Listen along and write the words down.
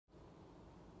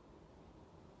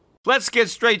Let's get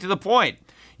straight to the point.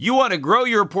 You want to grow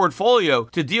your portfolio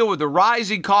to deal with the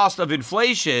rising cost of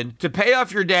inflation, to pay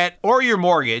off your debt or your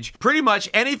mortgage, pretty much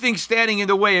anything standing in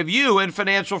the way of you and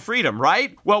financial freedom,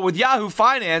 right? Well, with Yahoo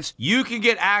Finance, you can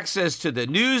get access to the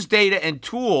news, data, and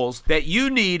tools that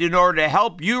you need in order to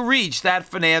help you reach that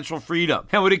financial freedom.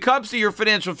 And when it comes to your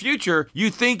financial future, you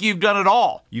think you've done it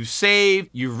all. You've saved,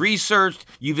 you've researched,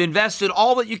 you've invested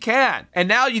all that you can. And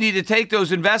now you need to take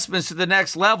those investments to the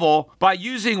next level by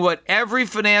using what every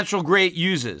financial great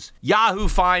uses. Yahoo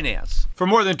Finance. For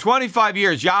more than 25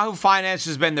 years, Yahoo Finance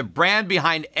has been the brand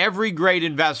behind every great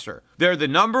investor. They're the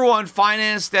 #1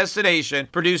 finance destination,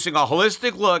 producing a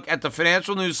holistic look at the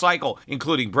financial news cycle,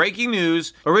 including breaking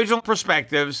news, original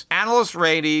perspectives, analyst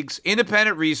ratings,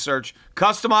 independent research,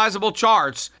 customizable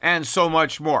charts, and so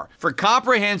much more. For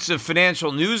comprehensive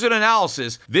financial news and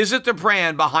analysis, visit the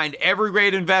brand behind every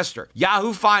great investor,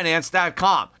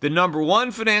 yahoofinance.com, the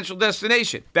 #1 financial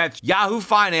destination. That's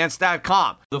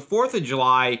yahoofinance.com. The 4th of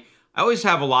July, I always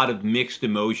have a lot of mixed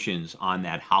emotions on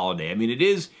that holiday. I mean, it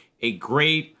is a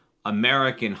great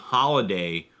American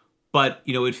holiday, but,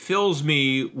 it fills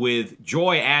me with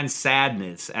joy and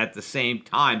sadness at the same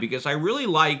time because I really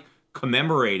like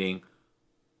commemorating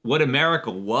what America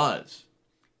was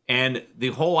and the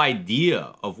whole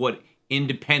idea of what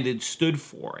independence stood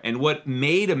for and what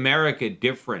made America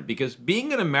different, because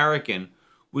being an American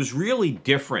was really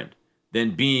different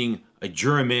than being a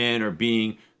German or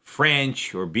being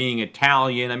French or being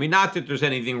Italian. I mean, not that there's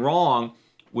anything wrong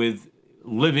with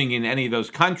living in any of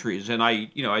those countries, and I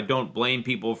don't blame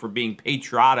people for being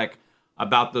patriotic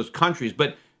about those countries,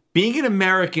 but being an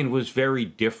American was very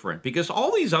different because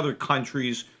all these other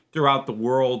countries throughout the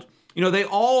world, they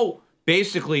all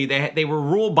basically they were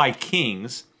ruled by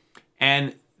kings,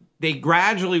 and they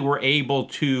gradually were able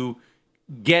to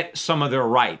get some of their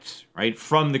rights, right,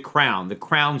 from the crown. The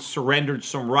crown surrendered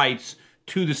some rights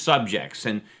to the subjects,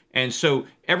 and so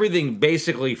everything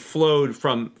basically flowed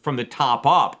from the top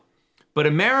up. But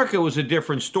America was a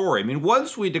different story. I mean,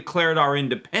 once we declared our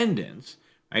independence,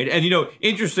 right? And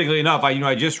interestingly enough,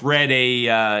 I just read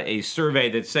a survey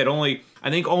that said only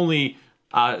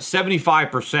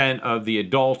 75% of the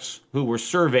adults who were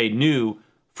surveyed knew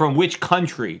from which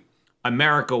country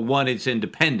America won its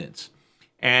independence.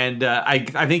 And I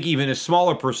think even a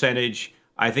smaller percentage,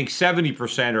 I think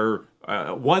 70% or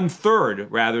 1/3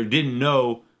 rather, didn't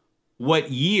know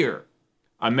what year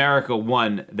America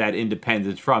won that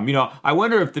independence from. I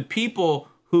wonder if the people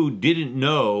who didn't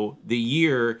know the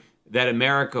year that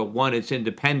America won its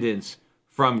independence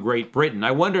from Great Britain,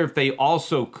 I wonder if they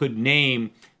also could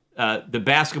name the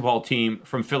basketball team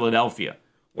from Philadelphia,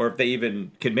 or if they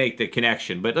even could make the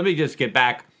connection. But let me just get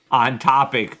back on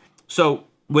topic. So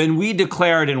when we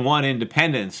declared and won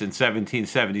independence in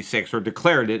 1776, or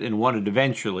declared it and won it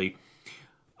eventually,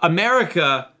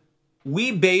 America,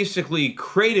 we basically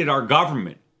created our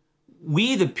government.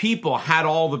 We, the people, had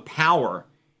all the power,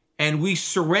 and we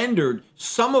surrendered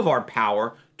some of our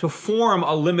power to form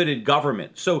a limited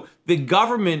government. So the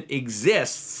government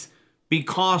exists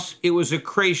because it was a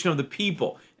creation of the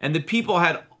people, and the people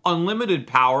had unlimited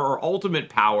power or ultimate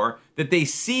power that they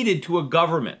ceded to a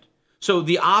government. So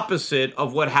the opposite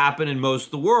of what happened in most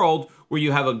of the world, where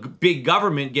you have a big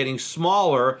government getting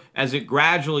smaller as it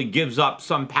gradually gives up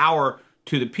some power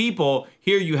to the people.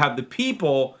 Here you have the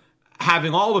people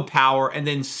having all the power and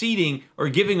then ceding or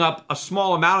giving up a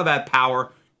small amount of that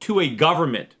power to a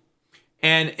government.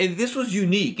 And this was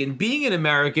unique. And being an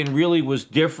American really was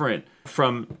different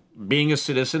from being a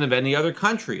citizen of any other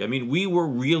country. I mean, we were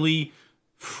really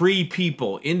free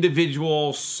people,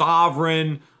 individual,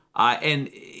 sovereign, and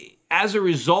as a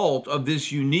result of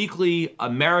this uniquely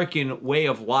American way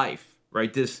of life,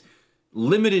 right? This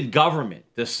limited government,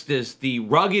 the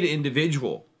rugged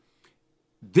individual.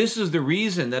 This is the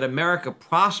reason that America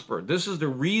prospered. This is the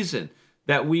reason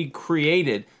that we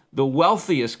created the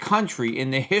wealthiest country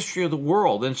in the history of the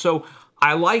world. And so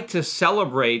I like to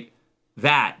celebrate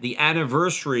that, the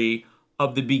anniversary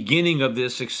of the beginning of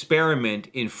this experiment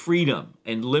in freedom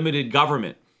and limited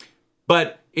government.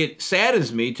 But it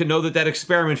saddens me to know that that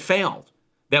experiment failed,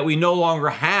 that we no longer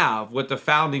have what the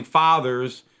founding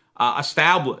fathers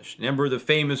established. Remember the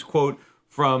famous quote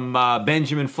from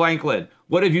Benjamin Franklin,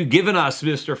 "What have you given us,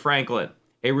 Mr. Franklin?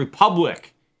 A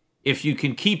republic, if you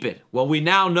can keep it." Well, we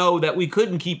now know that we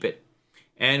couldn't keep it,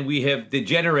 and we have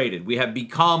degenerated. We have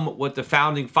become what the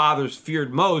founding fathers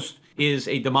feared most, is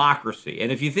a democracy.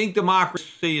 And if you think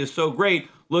democracy is so great,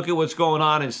 look at what's going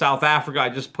on in South Africa. I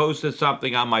just posted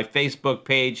something on my Facebook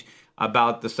page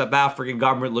about the South African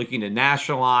government looking to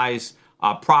nationalize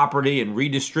property and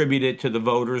redistribute it to the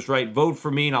voters, right? Vote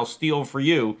for me and I'll steal for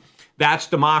you. That's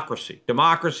democracy.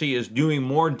 Democracy is doing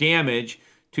more damage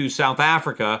to South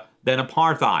Africa than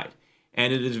apartheid.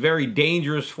 And it is a very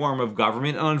dangerous form of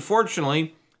government. And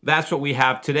unfortunately, that's what we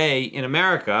have today in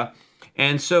America.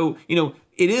 And so, it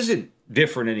isn't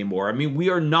different anymore. I mean, we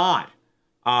are not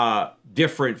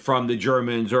different from the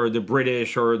Germans or the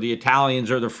British or the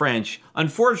Italians or the French.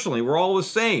 Unfortunately, we're all the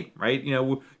same, right?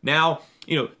 Now,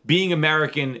 being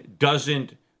American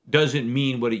doesn't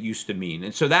mean what it used to mean.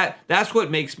 And so that's what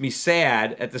makes me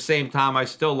sad. At the same time, I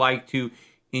still like to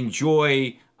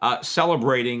enjoy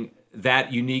celebrating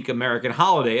that unique American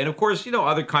holiday. And of course,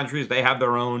 other countries, they have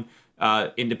their own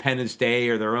Independence Day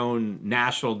or their own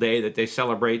national day that they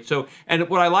celebrate. So, and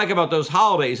what I like about those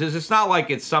holidays is it's not like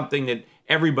it's something that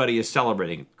everybody is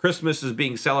celebrating. Christmas is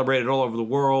being celebrated all over the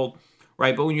world,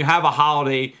 right? But when you have a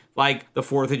holiday like the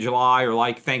 4th of July or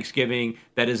like Thanksgiving,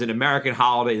 that is an American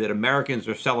holiday that Americans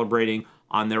are celebrating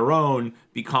on their own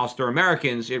because they're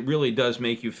Americans, it really does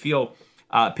make you feel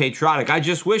patriotic. I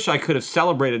just wish I could have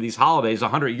celebrated these holidays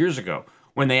 100 years ago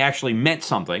when they actually meant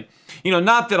something.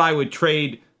 Not that I would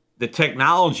trade the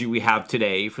technology we have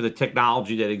today for the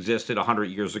technology that existed 100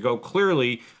 years ago.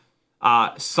 Clearly,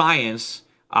 science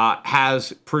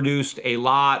has produced a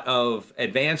lot of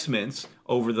advancements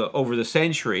over the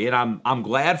century, and I'm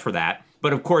glad for that.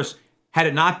 But of course, had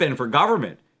it not been for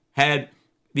government, had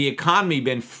the economy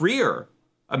been freer,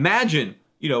 imagine,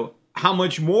 how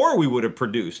much more we would have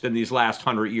produced in these last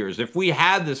 100 years. If we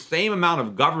had the same amount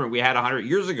of government we had 100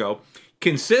 years ago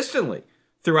consistently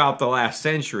throughout the last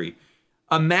century,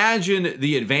 imagine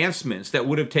the advancements that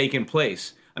would have taken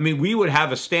place. I mean, we would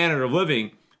have a standard of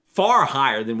living far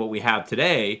higher than what we have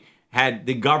today had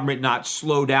the government not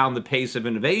slowed down the pace of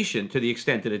innovation to the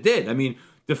extent that it did. I mean,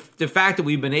 the fact that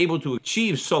we've been able to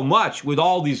achieve so much with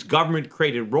all these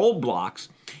government-created roadblocks,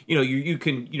 you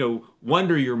can,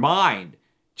 wonder your mind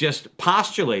just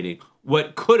postulating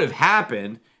what could have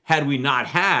happened had we not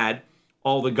had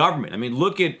all the government. I mean,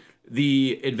 look at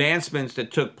the advancements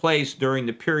that took place during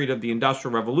the period of the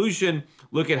Industrial Revolution.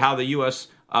 Look at how the U.S.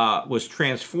 Was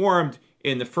transformed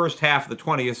in the first half of the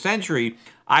 20th century.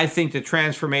 I think the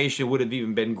transformation would have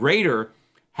even been greater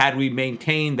had we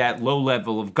maintained that low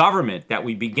level of government that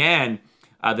we began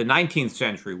the 19th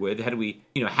century with. Had we,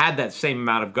 had that same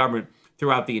amount of government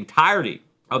throughout the entirety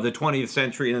of the 20th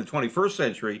century and the 21st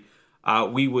century,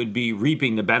 we would be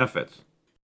reaping the benefits.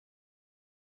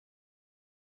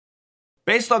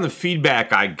 Based on the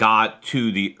feedback I got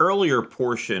to the earlier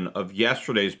portion of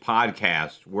yesterday's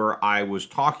podcast, where I was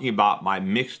talking about my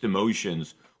mixed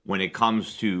emotions when it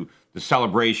comes to the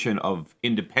celebration of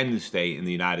Independence Day in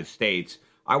the United States,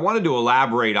 I wanted to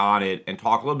elaborate on it and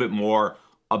talk a little bit more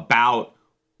about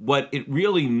what it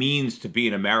really means to be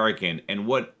an American and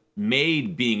what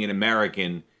made being an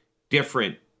American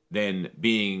different than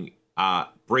being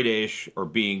British or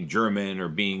being German or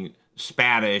being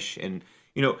Spanish. And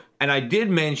I did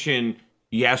mention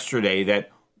yesterday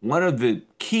that one of the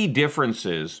key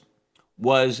differences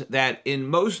was that in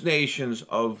most nations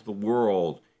of the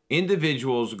world,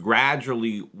 individuals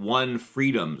gradually won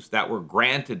freedoms that were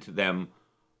granted to them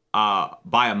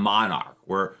by a monarch,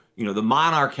 where the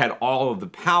monarch had all of the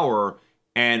power,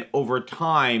 and over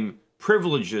time,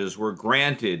 privileges were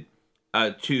granted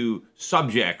to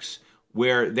subjects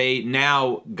where they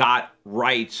now got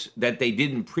rights that they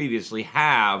didn't previously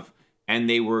have, and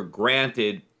they were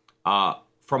granted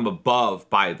from above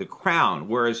by the crown.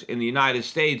 Whereas in the United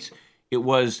States, it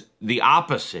was the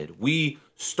opposite. We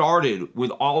started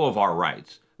with all of our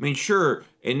rights. I mean, sure,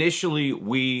 initially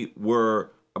we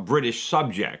were British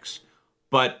subjects,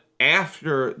 but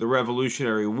after the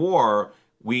Revolutionary War,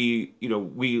 we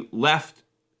left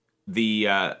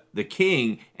the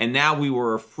king, and now we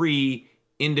were a free,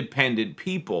 independent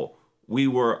people. We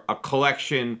were a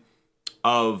collection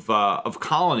of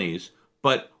colonies,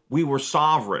 but we were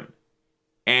sovereign.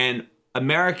 And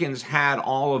Americans had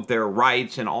all of their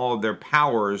rights and all of their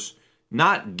powers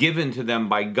not given to them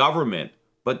by government,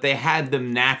 but they had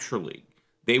them naturally.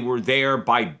 They were there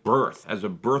by birth, as a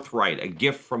birthright, a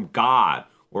gift from God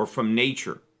or from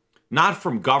nature, not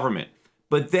from government.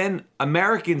 But then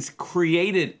Americans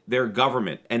created their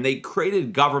government, and they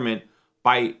created government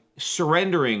by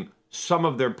surrendering some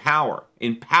of their power,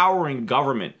 empowering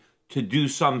government to do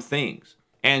some things.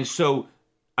 And so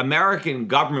American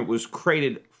government was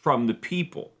created from the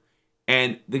people.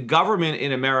 And the government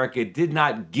in America did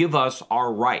not give us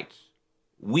our rights.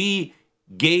 We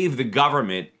gave the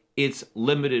government its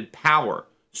limited power.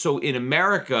 So in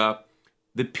America,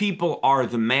 the people are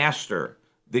the master.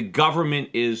 The government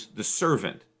is the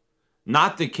servant.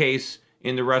 Not the case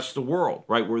in the rest of the world,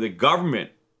 right? Where the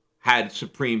government had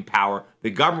supreme power. The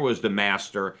government was the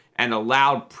master and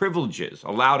allowed privileges,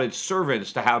 allowed its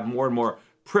servants to have more and more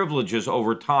privileges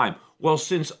over time. Well,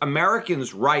 since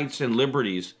Americans' rights and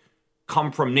liberties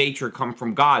come from nature, come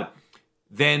from God,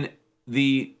 then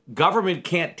the government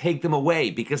can't take them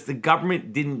away because the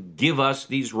government didn't give us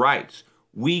these rights.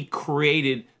 We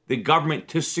created the government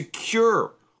to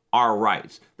secure our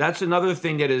rights. That's another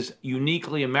thing that is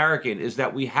uniquely American, is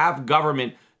that we have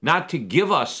government not to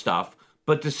give us stuff,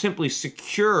 but to simply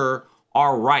secure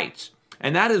our rights.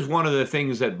 And that is one of the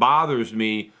things that bothers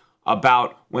me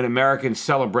about when Americans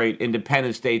celebrate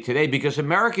Independence Day today, because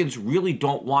Americans really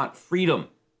don't want freedom.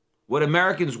 What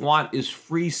Americans want is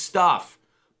free stuff.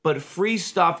 But free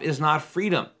stuff is not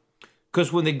freedom.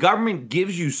 Because when the government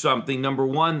gives you something, number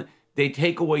one, they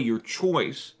take away your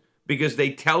choice because they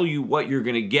tell you what you're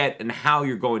going to get and how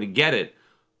you're going to get it.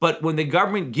 But when the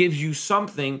government gives you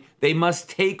something, they must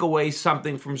take away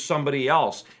something from somebody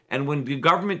else. And when the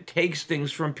government takes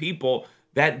things from people,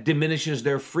 that diminishes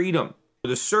their freedom.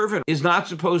 The servant is not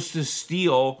supposed to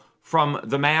steal from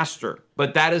the master.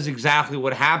 But that is exactly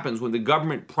what happens when the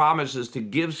government promises to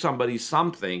give somebody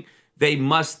something. They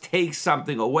must take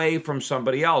something away from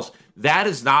somebody else. That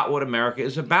is not what America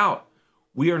is about.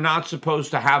 We are not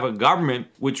supposed to have a government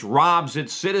which robs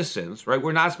its citizens, right?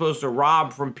 We're not supposed to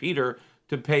rob from Peter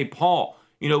to pay Paul.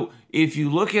 You know, if you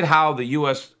look at how the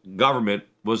U.S. government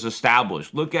was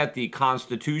established, look at the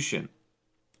Constitution.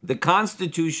 The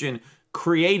Constitution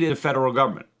created the federal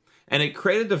government. And it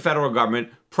created the federal government.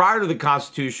 Prior to the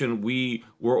Constitution, we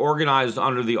were organized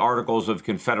under the Articles of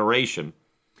Confederation.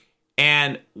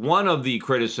 And one of the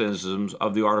criticisms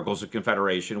of the Articles of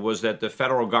Confederation was that the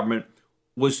federal government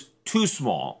was too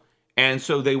small. And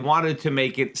so they wanted to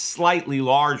make it slightly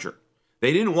larger.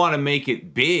 They didn't want to make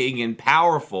it big and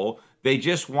powerful. They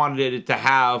just wanted it to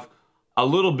have a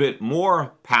little bit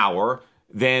more power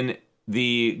than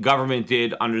the government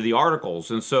did under the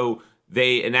Articles. And so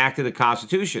they enacted the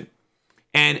Constitution.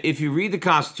 And if you read the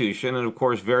Constitution, and of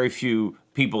course very few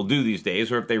people do these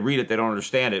days, or if they read it, they don't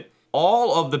understand it,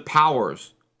 all of the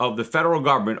powers of the federal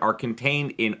government are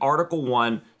contained in Article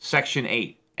 1, Section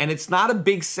 8. And it's not a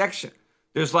big section.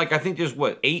 There's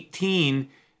 18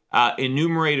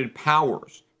 enumerated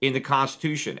powers in the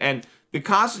Constitution. And the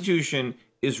Constitution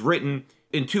is written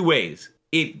in two ways.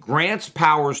 It grants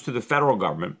powers to the federal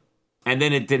government, and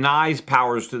then it denies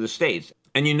powers to the states.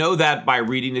 And you know that by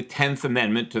reading the 10th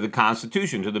Amendment to the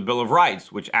Constitution, to the Bill of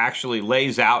Rights, which actually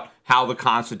lays out how the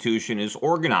Constitution is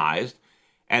organized,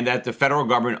 and that the federal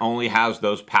government only has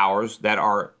those powers that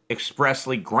are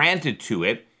expressly granted to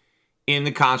it in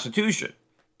the Constitution.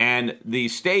 And the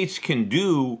states can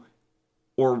do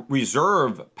or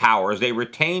reserve powers. They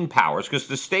retain powers because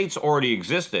the states already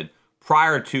existed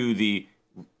prior to the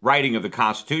writing of the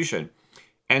Constitution.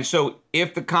 And so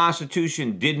if the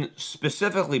Constitution didn't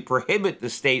specifically prohibit the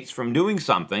states from doing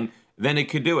something, then it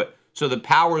could do it. So the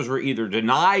powers were either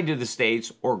denied to the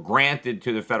states or granted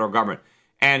to the federal government.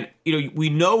 And, we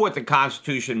know what the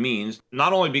Constitution means,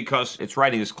 not only because its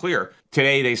writing is clear.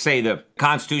 Today, they say the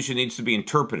Constitution needs to be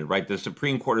interpreted, right? The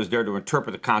Supreme Court is there to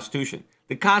interpret the Constitution.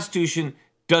 The Constitution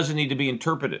doesn't need to be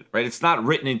interpreted, right? It's not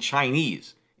written in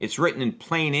Chinese. It's written in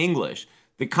plain English.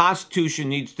 The Constitution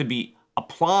needs to be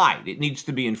applied. It needs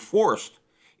to be enforced.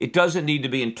 It doesn't need to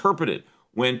be interpreted.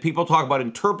 When people talk about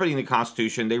interpreting the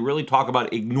Constitution, they really talk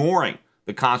about ignoring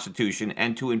the Constitution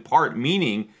and to impart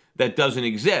meaning that doesn't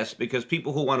exist, because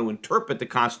people who want to interpret the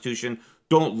Constitution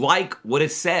don't like what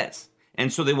it says.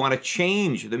 And so they want to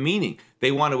change the meaning.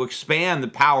 They want to expand the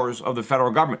powers of the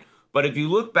federal government. But if you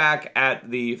look back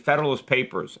at the Federalist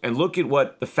Papers and look at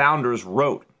what the founders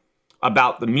wrote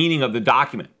about the meaning of the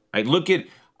document, right? Look at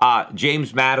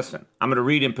James Madison. I'm going to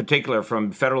read in particular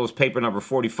from Federalist Paper number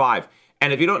 45.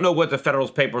 And if you don't know what the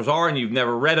Federalist Papers are and you've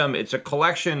never read them, it's a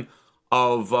collection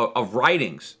of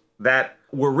writings that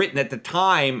were written at the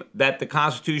time that the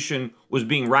Constitution was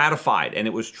being ratified, and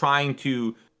it was trying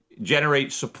to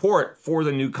generate support for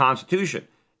the new Constitution.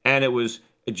 And it was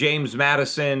James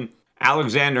Madison,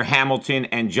 Alexander Hamilton,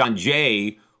 and John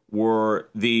Jay were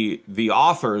the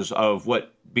authors of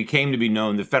what became to be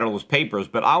known the Federalist Papers.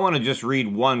 But I want to just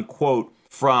read one quote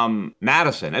from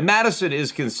Madison. And Madison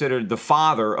is considered the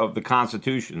father of the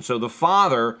Constitution. So the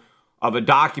father of a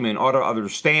document ought to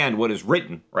understand what is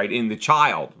written, right, in the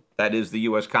child. That is the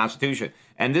U.S. Constitution.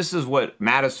 And this is what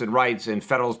Madison writes in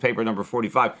Federalist Paper number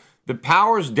 45. The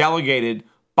powers delegated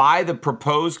by the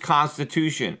proposed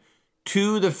Constitution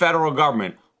to the federal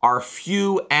government are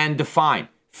few and defined.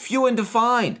 Few and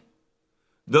defined.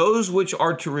 Those which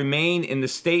are to remain in the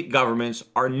state governments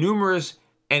are numerous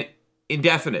and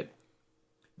indefinite.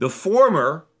 The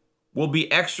former will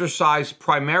be exercised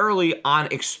primarily on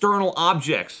external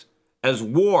objects as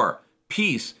war,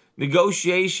 peace,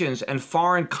 negotiations, and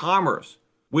foreign commerce,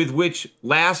 with which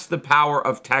last the power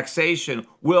of taxation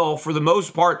will, for the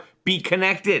most part, be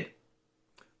connected.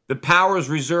 The powers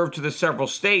reserved to the several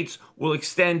states will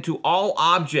extend to all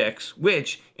objects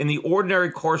which, in the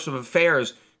ordinary course of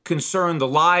affairs, concern the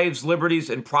lives, liberties,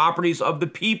 and properties of the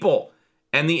people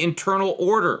and the internal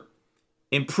order,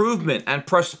 improvement, and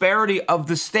prosperity of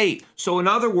the state. So in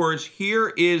other words, here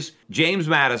is James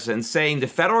Madison saying the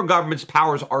federal government's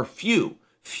powers are few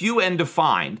and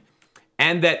defined,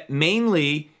 and that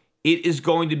mainly it is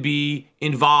going to be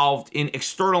involved in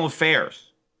external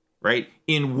affairs, right?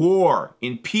 In war,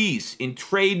 in peace, in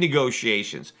trade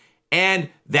negotiations. And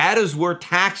that is where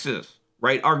taxes,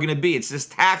 right, are going to be. It says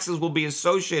taxes will be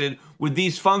associated with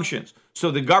these functions.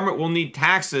 So the government will need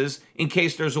taxes in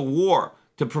case there's a war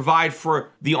to provide for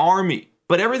the army.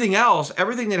 But everything else,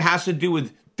 everything that has to do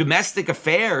with domestic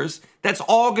affairs, that's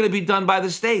all going to be done by the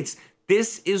states.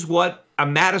 This is what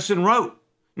Madison wrote.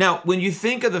 Now, when you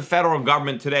think of the federal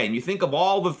government today, and you think of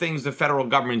all the things the federal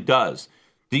government does,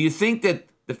 do you think that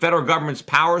the federal government's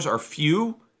powers are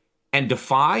few and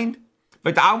defined?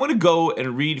 But I want to go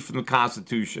and read from the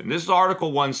Constitution. This is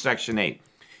Article 1, Section 8.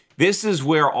 This is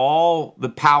where all the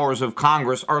powers of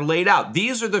Congress are laid out.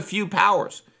 These are the few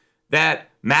powers that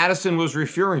Madison was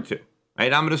referring to.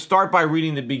 Right? I'm going to start by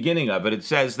reading the beginning of it. It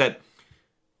says that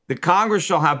the Congress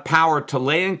shall have power to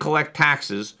lay and collect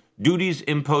taxes, duties,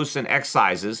 imposts, and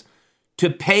excises, to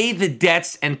pay the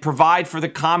debts and provide for the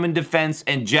common defense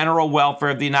and general welfare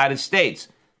of the United States.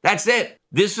 That's it.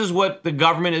 This is what the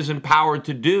government is empowered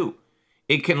to do.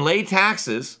 It can lay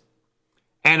taxes,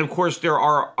 and of course there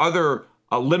are other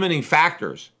limiting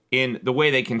factors in the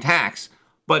way they can tax,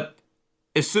 but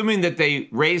assuming that they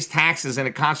raise taxes in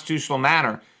a constitutional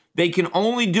manner, they can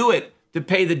only do it to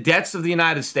pay the debts of the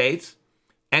United States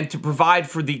and to provide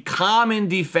for the common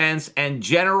defense and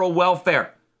general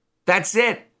welfare. That's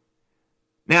it.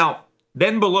 Now,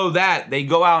 then below that, they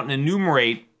go out and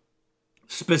enumerate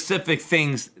specific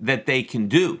things that they can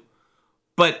do.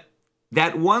 But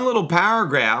that one little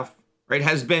paragraph, right,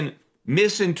 has been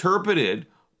misinterpreted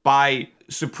by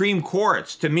Supreme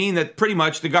Courts to mean that pretty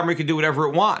much the government can do whatever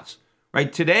it wants.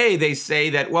 Right? Today, they say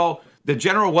that, well, the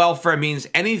general welfare means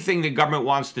anything the government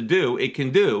wants to do, it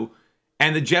can do,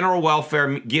 and the general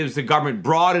welfare gives the government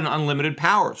broad and unlimited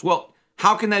powers. Well,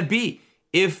 how can that be?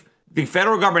 If the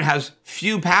federal government has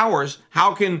few powers,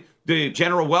 how can the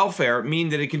general welfare mean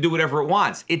that it can do whatever it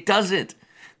wants? It doesn't.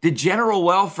 The general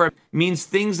welfare means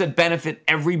things that benefit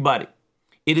everybody.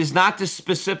 It is not the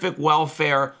specific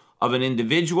welfare of an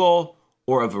individual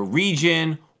or of a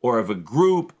region or of a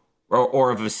group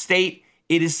or of a state.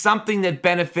 It is something that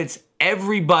benefits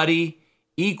everybody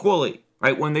equally,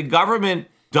 right? When the government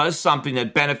does something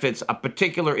that benefits a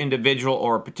particular individual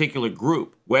or a particular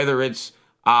group, whether it's,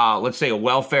 let's say, a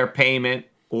welfare payment,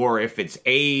 or if it's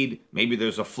aid, maybe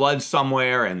there's a flood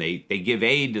somewhere and they give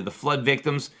aid to the flood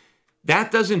victims,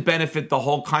 that doesn't benefit the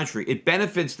whole country. It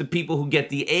benefits the people who get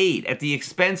the aid at the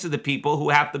expense of the people who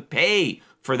have to pay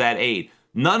for that aid.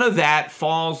 None of that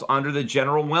falls under the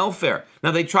general welfare.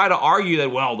 Now, they try to argue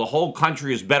that, well, the whole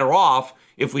country is better off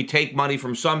if we take money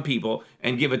from some people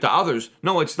and give it to others.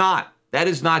 No, it's not. That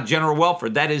is not general welfare.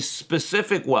 That is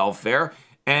specific welfare.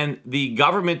 And the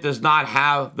government does not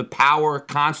have the power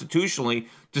constitutionally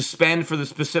to spend for the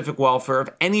specific welfare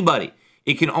of anybody.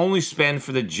 It can only spend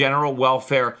for the general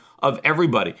welfare of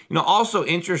everybody. You know, also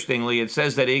interestingly, it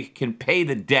says that it can pay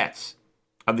the debts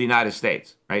of the United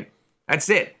States, right? That's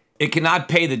it. It cannot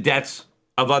pay the debts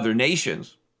of other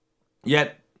nations.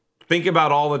 Yet, think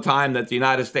about all the time that the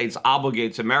United States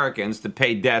obligates Americans to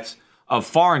pay debts of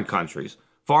foreign countries,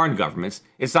 foreign governments.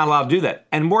 It's not allowed to do that.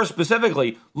 And more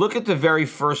specifically, look at the very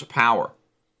first power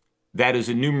that is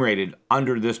enumerated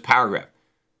under this paragraph,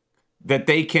 that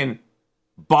they can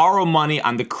borrow money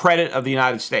on the credit of the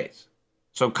United States.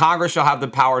 So Congress shall have the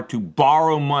power to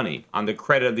borrow money on the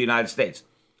credit of the United States.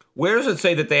 Where does it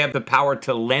say that they have the power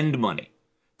to lend money?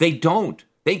 They don't.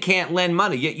 They can't lend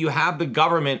money. Yet you have the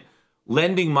government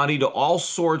lending money to all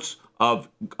sorts of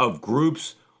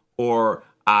groups or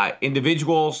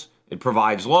individuals. It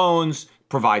provides loans,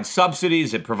 provides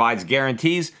subsidies, it provides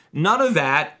guarantees. None of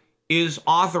that is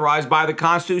authorized by the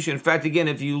Constitution. In fact, again,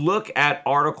 if you look at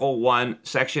Article 1,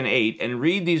 Section 8, and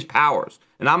read these powers,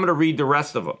 and I'm going to read the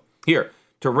rest of them. Here,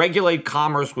 to regulate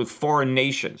commerce with foreign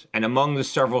nations and among the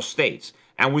several states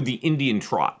and with the Indian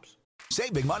tribes.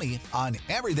 Save big money on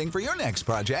everything for your next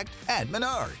project at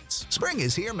Menards. Spring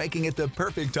is here, making it the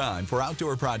perfect time for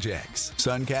outdoor projects.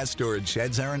 Suncast storage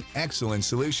sheds are an excellent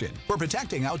solution for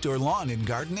protecting outdoor lawn and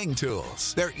gardening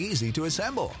tools. They're easy to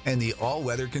assemble, and the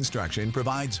all-weather construction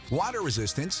provides water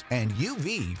resistance and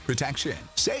UV protection.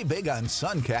 Save big on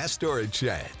Suncast storage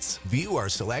sheds. View our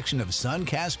selection of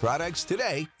Suncast products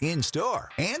today in store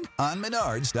and on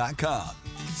Menards.com.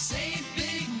 Save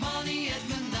big money at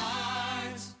Menards.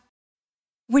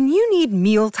 When you need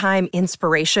mealtime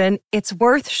inspiration, it's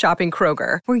worth shopping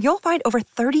Kroger, where you'll find over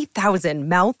 30,000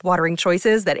 mouth-watering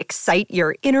choices that excite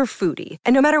your inner foodie.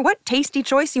 And no matter what tasty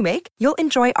choice you make, you'll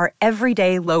enjoy our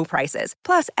everyday low prices,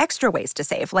 plus extra ways to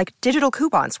save, like digital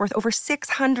coupons worth over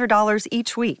 $600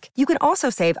 each week. You can also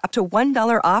save up to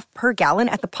 $1 off per gallon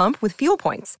at the pump with fuel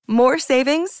points. More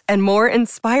savings and more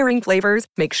inspiring flavors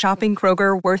make shopping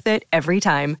Kroger worth it every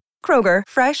time. Kroger,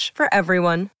 fresh for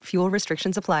everyone. Fuel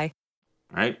restrictions apply.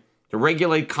 Right? To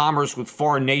regulate commerce with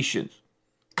foreign nations.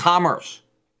 Commerce.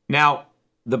 Now,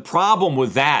 the problem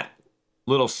with that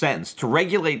little sentence, to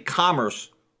regulate commerce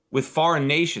with foreign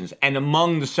nations and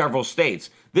among the several states,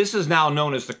 this is now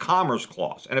known as the Commerce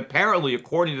Clause. And apparently,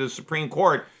 according to the Supreme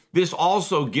Court, this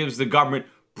also gives the government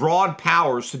broad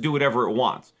powers to do whatever it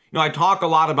wants. You know, I talk a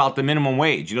lot about the minimum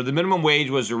wage. You know, the minimum wage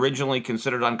was originally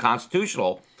considered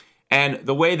unconstitutional. And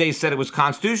the way they said it was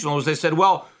constitutional was they said,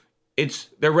 well,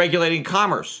 they're regulating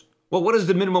commerce. Well, what does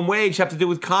the minimum wage have to do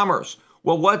with commerce?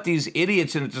 Well, what these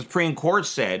idiots in the Supreme Court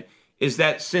said is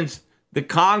that since the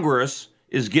Congress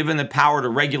is given the power to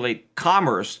regulate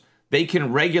commerce, they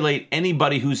can regulate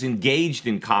anybody who's engaged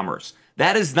in commerce.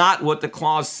 That is not what the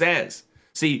clause says.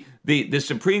 See, the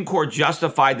Supreme Court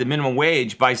justified the minimum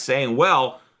wage by saying,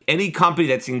 well, any company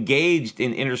that's engaged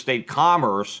in interstate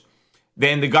commerce,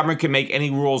 then the government can make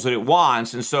any rules that it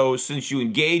wants. And so since you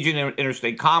engage in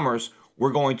interstate commerce,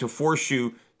 we're going to force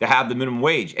you to have the minimum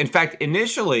wage. In fact,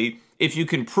 initially, if you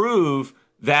can prove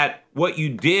that what you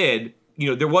did, you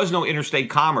know, there was no interstate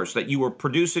commerce, that you were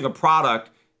producing a product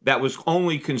that was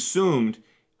only consumed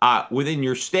within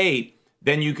your state,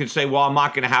 then you could say, well, I'm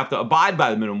not going to have to abide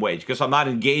by the minimum wage because I'm not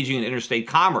engaging in interstate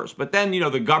commerce. But then, you know,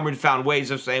 the government found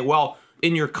ways of saying, well,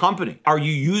 in your company, are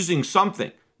you using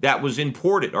something that was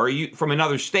imported? Are you from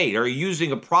another state? Are you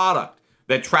using a product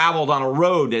that traveled on a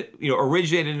road that, you know,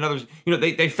 originated in others? You know,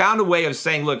 they found a way of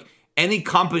saying, look, any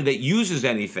company that uses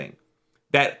anything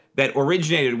that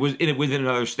originated within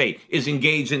another state is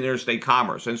engaged in interstate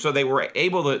commerce. And so they were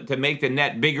able to make the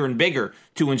net bigger and bigger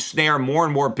to ensnare more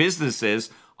and more businesses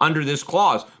under this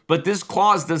clause. But this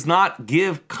clause does not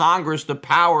give Congress the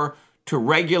power to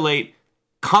regulate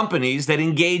companies that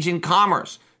engage in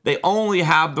commerce. They only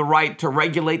have the right to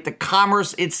regulate the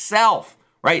commerce itself,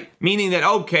 right? Meaning that,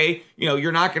 okay, you know,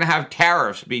 you're not going to have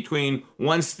tariffs between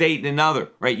one state and another,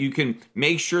 right? You can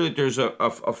make sure that there's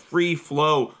a free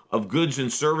flow of goods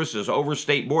and services over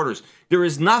state borders. There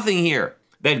is nothing here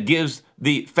that gives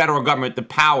the federal government the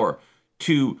power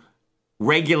to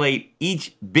regulate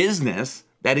each business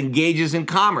that engages in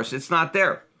commerce. It's not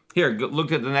there. Here,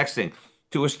 look at the next thing.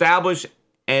 To establish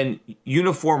an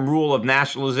uniform rule of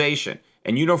nationalization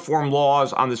and uniform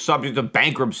laws on the subject of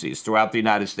bankruptcies throughout the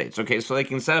United States. Okay, so they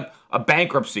can set up a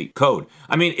bankruptcy code.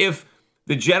 I mean, if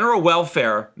the general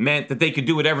welfare meant that they could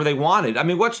do whatever they wanted, I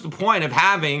mean, what's the point of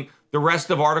having the rest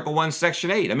of Article 1,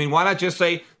 Section 8? I mean, why not just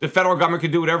say the federal government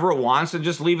can do whatever it wants and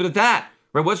just leave it at that?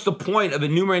 Right? What's the point of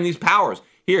enumerating these powers?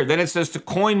 Here, then it says to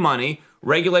coin money,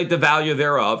 regulate the value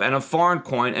thereof, and a foreign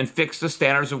coin, and fix the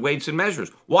standards of weights and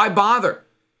measures. Why bother?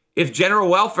 If general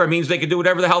welfare means they can do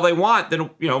whatever the hell they want, then,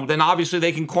 you know, then obviously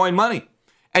they can coin money.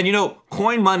 And, you know,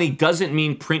 coin money doesn't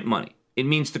mean print money. It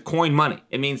means to coin money.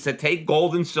 It means to take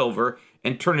gold and silver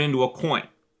and turn it into a coin.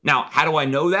 Now, how do I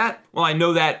know that? Well, I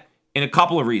know that in a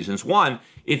couple of reasons. One,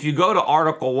 if you go to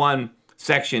Article 1,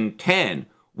 Section 10,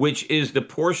 which is the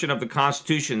portion of the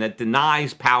Constitution that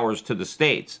denies powers to the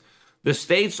states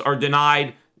are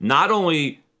denied not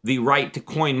only the right to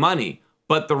coin money,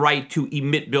 but the right to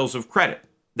emit bills of credit.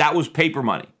 That was paper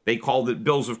money. They called it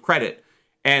bills of credit.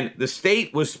 And the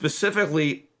state was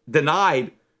specifically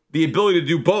denied the ability to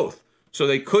do both. So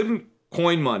they couldn't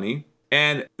coin money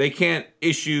and they can't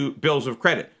issue bills of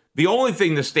credit. The only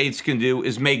thing the states can do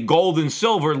is make gold and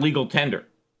silver legal tender.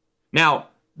 Now,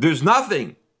 there's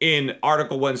nothing in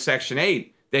Article 1, Section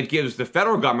 8 that gives the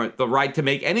federal government the right to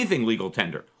make anything legal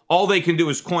tender. All they can do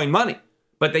is coin money,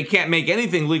 but they can't make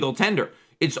anything legal tender.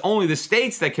 It's only the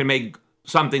states that can make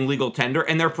something legal tender,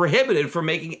 and they're prohibited from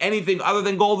making anything other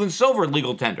than gold and silver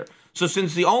legal tender. So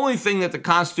since the only thing that the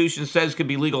Constitution says can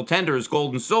be legal tender is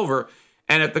gold and silver,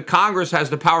 and if the Congress has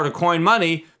the power to coin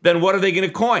money, then what are they going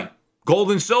to coin?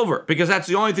 gold and silver, because that's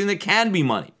the only thing that can be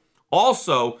money.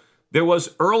 Also, there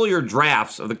was earlier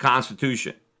drafts of the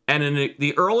Constitution. And in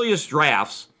the earliest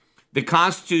drafts, the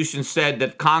Constitution said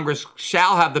that Congress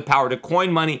shall have the power to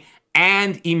coin money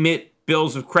and emit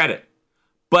bills of credit.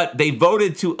 But they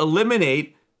voted to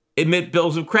eliminate emit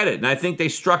bills of credit. And I think they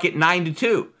struck it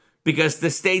 9-2 because the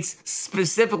states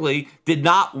specifically did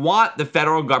not want the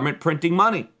federal government printing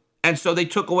money. And so they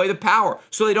took away the power.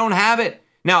 So they don't have it.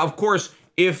 Now, of course,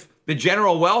 if the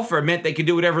general welfare meant they could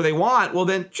do whatever they want, well,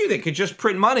 then, they could just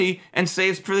print money and say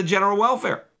it's for the general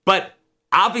welfare. But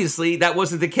obviously, that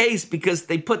wasn't the case because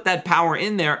they put that power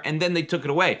in there and then they took it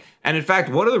away. And in fact,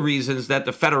 one of the reasons that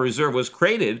the Federal Reserve was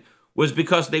created was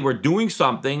because they were doing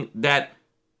something that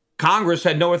Congress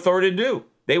had no authority to do.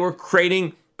 They were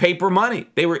creating paper money.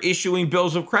 They were issuing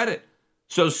bills of credit.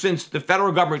 So since the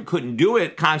federal government couldn't do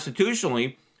it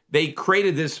constitutionally, they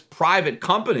created this private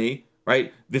company,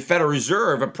 right? The Federal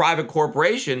Reserve, a private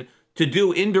corporation, to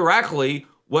do indirectly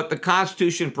what the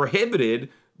Constitution prohibited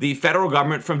the federal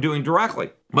government from doing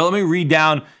directly. Well, let me read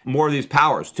down more of these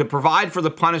powers. To provide for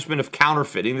the punishment of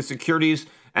counterfeiting the securities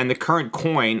and the current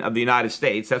coin of the United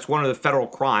States. That's one of the federal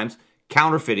crimes,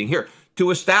 counterfeiting. Here,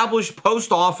 to establish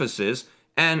post offices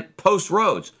and post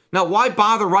roads. Now, why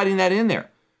bother writing that in there,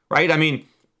 right? I mean,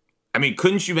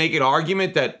 couldn't you make an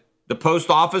argument that the post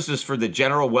office is for the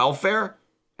general welfare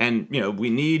and, we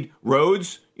need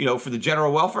roads, for the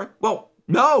general welfare? Well,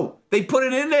 no, they put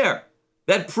it in there.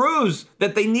 That proves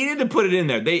that they needed to put it in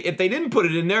there. If they didn't put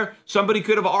it in there, somebody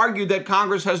could have argued that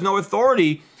Congress has no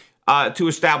authority to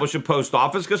establish a post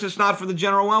office because it's not for the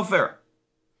general welfare.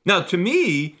 Now, to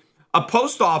me, a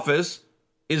post office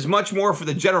is much more for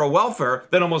the general welfare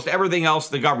than almost everything else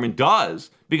the government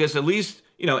does, because at least,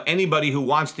 anybody who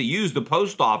wants to use the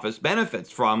post office benefits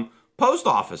from post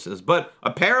offices. But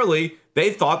apparently,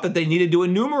 they thought that they needed to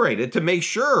enumerate it to make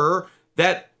sure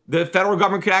that the federal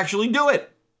government could actually do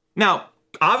it. Now,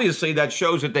 obviously, that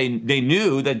shows that they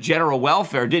knew that general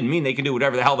welfare didn't mean they can do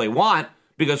whatever the hell they want,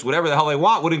 because whatever the hell they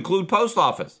want would include post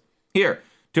office. Here,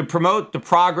 to promote the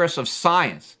progress of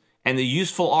science and the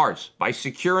useful arts by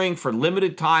securing for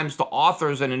limited times to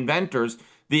authors and inventors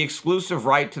the exclusive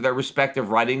right to their respective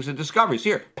writings and discoveries.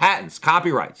 Here, patents,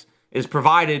 copyrights is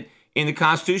provided in the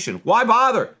Constitution. Why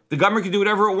bother? The government can do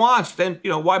whatever it wants. Then,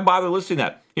 why bother listing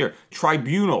that? Here,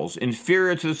 tribunals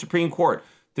inferior to the Supreme Court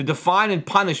to define and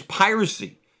punish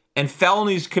piracy and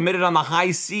felonies committed on the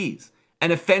high seas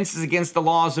and offenses against the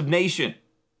laws of nation,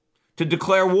 to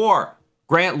declare war,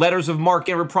 grant letters of marque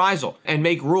and reprisal, and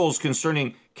make rules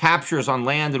concerning captures on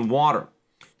land and water,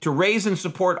 to raise and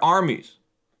support armies,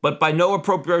 but by no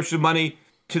appropriation of money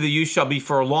to the use shall be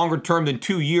for a longer term than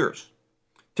 2 years,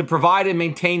 to provide and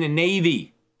maintain a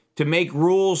navy, to make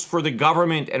rules for the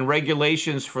government and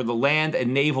regulations for the land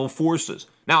and naval forces.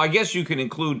 Now, I guess you can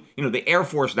include, the Air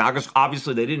Force now, because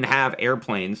obviously they didn't have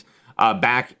airplanes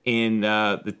back in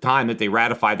the time that they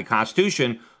ratified the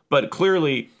Constitution, but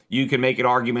clearly you can make an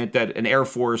argument that an Air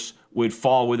Force would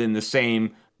fall within the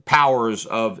same powers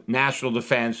of national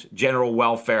defense, general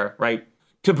welfare, right?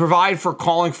 To provide for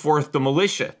calling forth the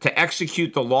militia, to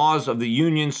execute the laws of the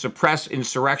Union, suppress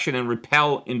insurrection, and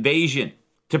repel invasion,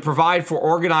 to provide for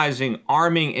organizing,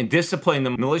 arming, and disciplining the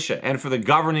militia, and for the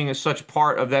governing of such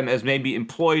part of them as may be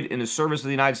employed in the service of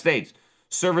the United States,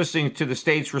 servicing to the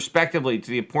states respectively to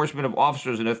the apportionment of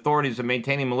officers and authorities of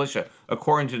maintaining militia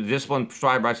according to the discipline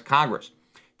prescribed by Congress,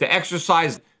 to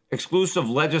exercise exclusive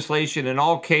legislation in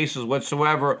all cases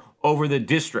whatsoever over the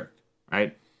district,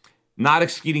 right? Not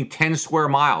exceeding 10 square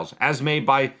miles, as made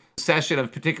by session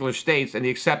of particular states and the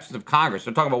exceptions of Congress.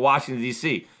 They're talking about Washington,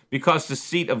 D.C., because the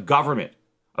seat of government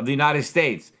of the United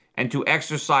States, and to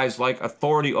exercise like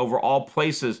authority over all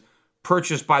places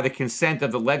purchased by the consent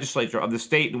of the legislature of the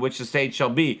state in which the state shall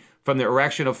be, from the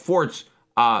erection of forts,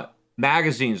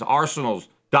 magazines, arsenals,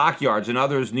 dockyards, and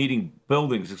others needing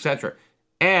buildings, etc.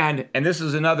 And this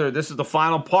is the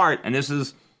final part, and this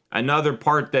is another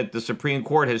part that the Supreme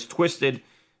Court has twisted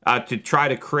to try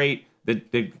to create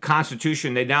the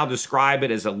Constitution. They now describe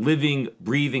it as a living,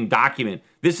 breathing document.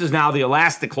 This is now the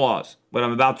elastic clause, what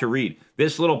I'm about to read.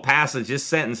 This little passage, this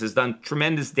sentence has done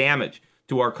tremendous damage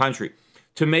to our country.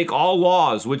 To make all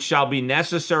laws which shall be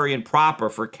necessary and proper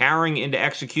for carrying into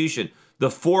execution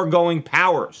the foregoing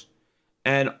powers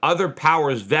and other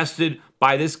powers vested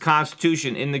by this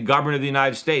Constitution in the government of the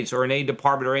United States or in any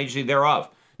department or agency thereof.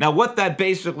 Now, what that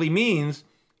basically means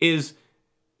is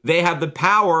they have the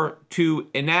power to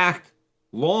enact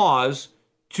laws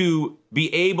to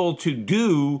be able to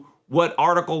do what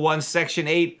Article 1, Section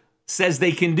 8 says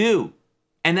they can do.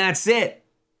 And that's it.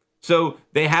 So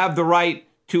they have the right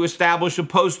to establish a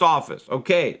post office.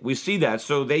 Okay, we see that.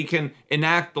 So they can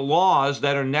enact the laws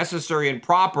that are necessary and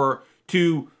proper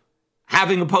to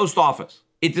having a post office.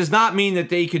 It does not mean that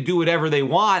they could do whatever they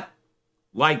want.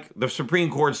 Like the Supreme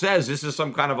Court says, this is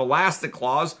some kind of elastic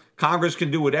clause. Congress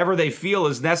can do whatever they feel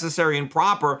is necessary and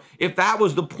proper. If that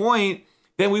was the point,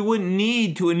 then we wouldn't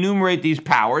need to enumerate these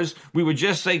powers. We would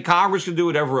just say Congress can do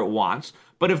whatever it wants.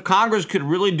 But if Congress could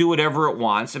really do whatever it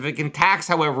wants, if it can tax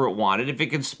however it wanted, if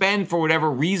it can spend for whatever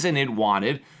reason it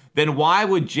wanted, then why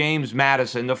would James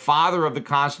Madison, the father of the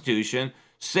Constitution,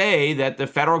 say that the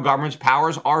federal government's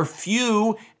powers are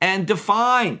few and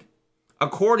defined?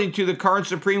 According to the current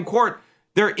Supreme Court,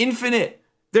 they're infinite.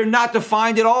 They're not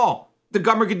defined at all. The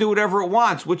government can do whatever it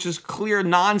wants, which is clear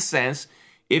nonsense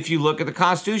if you look at the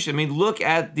Constitution. I mean, look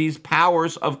at these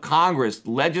powers of Congress,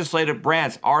 legislative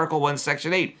branch, Article 1,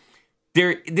 Section 8.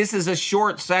 This is a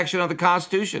short section of the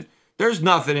Constitution. There's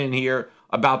nothing in here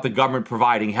about the government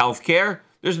providing health care.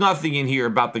 There's nothing in here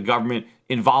about the government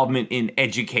involvement in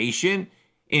education.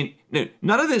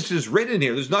 None of this is written in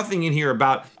here. There's nothing in here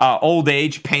about old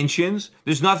age pensions.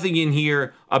 There's nothing in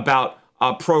here about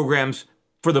programs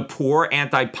for the poor,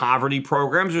 anti-poverty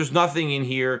programs. There's nothing in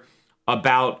here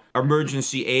about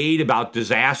emergency aid, about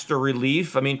disaster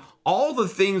relief. I mean, all the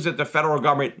things that the federal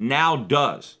government now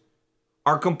does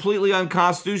are completely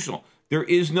unconstitutional. There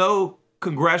is no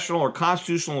congressional or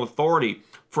constitutional authority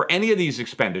for any of these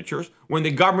expenditures. When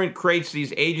the government creates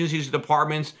these agencies and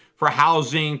departments for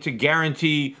housing, to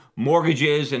guarantee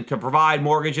mortgages and to provide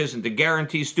mortgages and to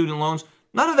guarantee student loans,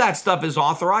 none of that stuff is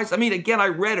authorized. I mean, again, I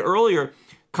read earlier,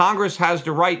 Congress has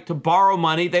the right to borrow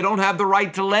money. They don't have the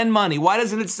right to lend money. Why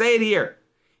doesn't it say it here?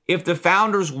 If the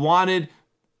founders wanted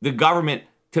the government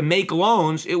to make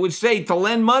loans, it would say to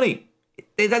lend money.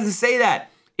 It doesn't say that.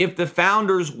 If the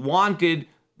founders wanted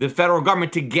the federal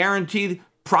government to guarantee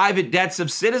private debts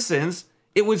of citizens,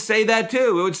 it would say that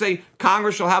too. It would say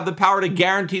Congress shall have the power to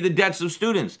guarantee the debts of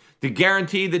students, to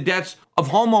guarantee the debts of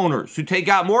homeowners who take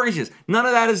out mortgages. None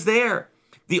of that is there.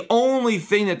 The only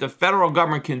thing that the federal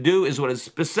government can do is what is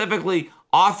specifically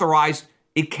authorized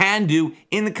it can do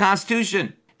in the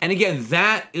Constitution. And again,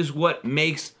 that is what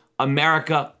makes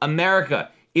America America.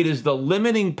 It is the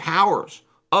limiting powers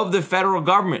of the federal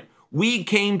government. We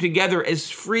came together as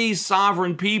free,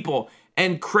 sovereign people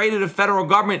and created a federal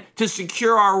government to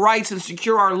secure our rights and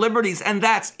secure our liberties, and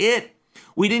that's it.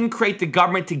 We didn't create the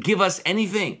government to give us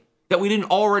anything that we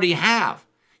didn't already have.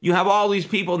 You have all these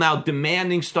people now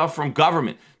demanding stuff from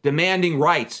government, demanding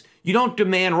rights. You don't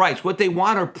demand rights. What they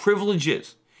want are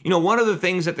privileges. You know, one of the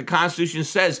things that the Constitution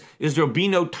says is there'll be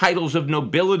no titles of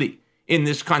nobility in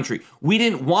this country. We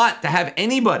didn't want to have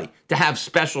anybody to have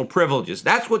special privileges.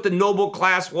 That's what the noble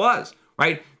class was,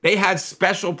 right? They had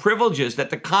special privileges that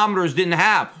the commoners didn't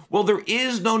have. Well, there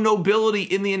is no nobility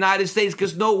in the United States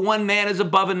because no one man is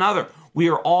above another. We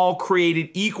are all created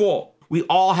equal. We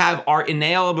all have our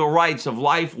inalienable rights of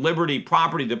life, liberty,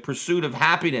 property, the pursuit of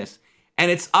happiness.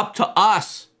 And it's up to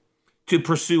us to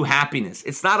pursue happiness.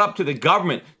 It's not up to the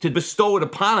government to bestow it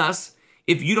upon us.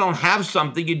 If you don't have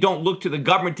something, you don't look to the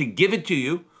government to give it to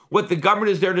you. What the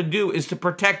government is there to do is to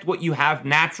protect what you have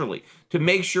naturally, to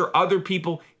make sure other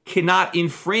people cannot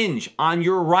infringe on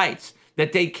your rights,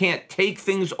 that they can't take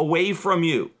things away from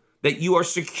you, that you are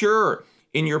secure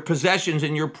in your possessions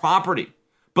and your property.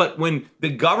 But when the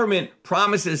government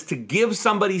promises to give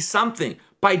somebody something,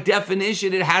 by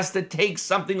definition, it has to take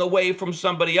something away from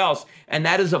somebody else. And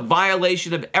that is a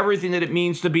violation of everything that it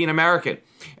means to be an American.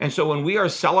 And so when we are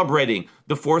celebrating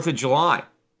the 4th of July,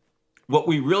 what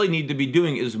we really need to be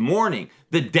doing is mourning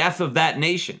the death of that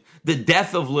nation, the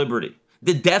death of liberty,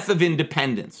 the death of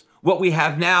independence. What we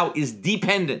have now is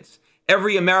dependence.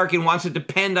 Every American wants to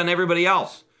depend on everybody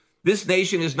else. This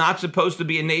nation is not supposed to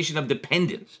be a nation of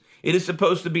dependence. It is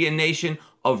supposed to be a nation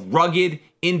of rugged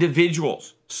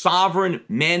individuals, sovereign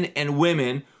men and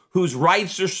women whose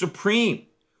rights are supreme,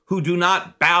 who do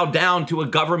not bow down to a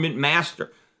government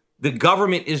master. The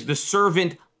government is the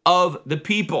servant of the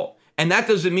people. And that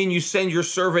doesn't mean you send your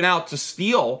servant out to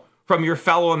steal from your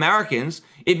fellow Americans.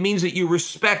 It means that you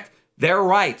respect their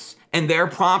rights and their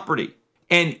property.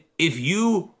 And if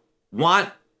you want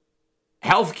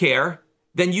health care,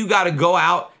 then you got to go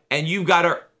out and you've got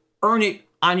to earn it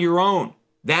on your own.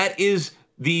 That is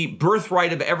the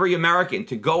birthright of every American,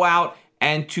 to go out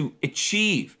and to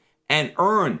achieve and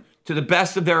earn to the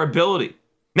best of their ability.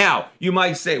 Now, you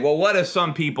might say, well, what if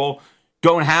some people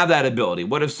don't have that ability?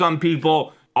 What if some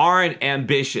people aren't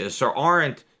ambitious or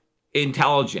aren't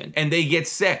intelligent and they get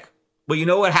sick? Well, you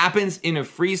know what happens in a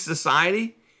free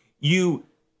society? You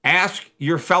ask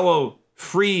your fellow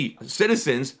free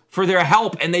citizens for their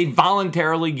help and they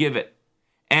voluntarily give it.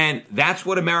 And that's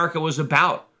what America was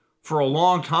about for a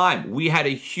long time. We had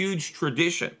a huge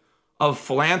tradition of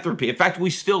philanthropy. In fact, we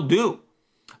still do.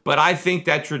 But I think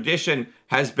that tradition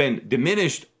has been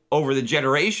diminished over the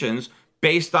generations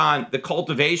based on the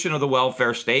cultivation of the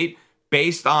welfare state,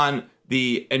 based on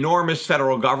the enormous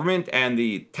federal government and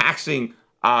the taxing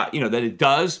that it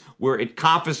does, where it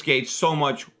confiscates so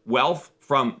much wealth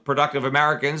from productive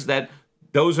Americans that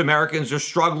those Americans are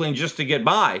struggling just to get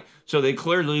by. So they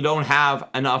clearly don't have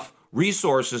enough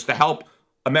resources to help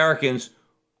Americans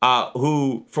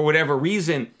who, for whatever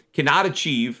reason, cannot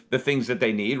achieve the things that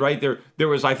they need, right? There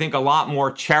was, I think, a lot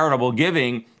more charitable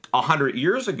giving 100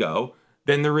 years ago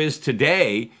than there is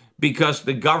today because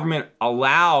the government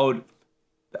allowed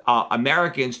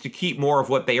Americans to keep more of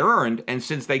what they earned. And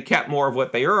since they kept more of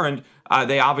what they earned,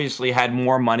 they obviously had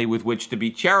more money with which to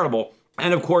be charitable.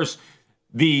 And of course,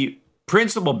 the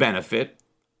principal benefit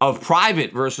of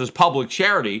private versus public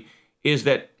charity is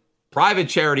that private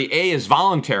charity, A, is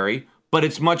voluntary, but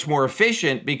it's much more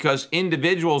efficient because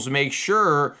individuals make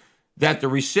sure that the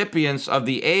recipients of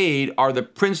the aid are the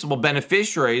principal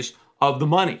beneficiaries of the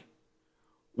money.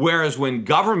 Whereas when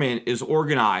government is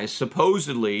organized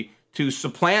supposedly to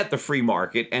supplant the free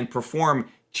market and perform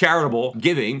charitable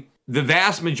giving, the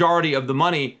vast majority of the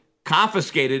money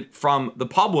confiscated from the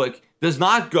public does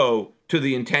not go to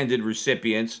the intended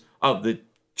recipients of the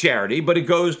charity, but it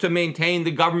goes to maintain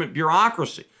the government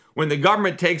bureaucracy. When the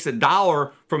government takes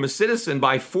 $1 from a citizen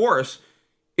by force,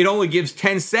 it only gives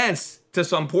 10 cents to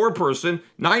some poor person.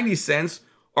 90 cents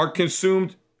are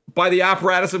consumed by the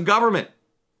apparatus of government.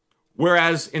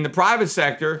 Whereas in the private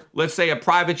sector, let's say a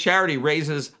private charity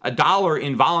raises $1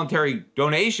 in voluntary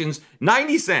donations,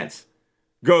 90 cents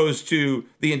goes to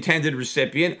the intended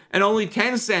recipient, and only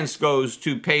 10 cents goes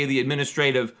to pay the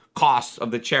administrative costs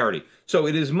of the charity. So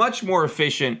it is much more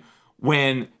efficient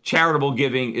when charitable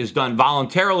giving is done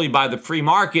voluntarily by the free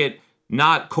market,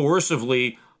 not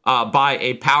coercively by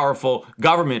a powerful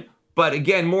government. But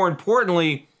again, more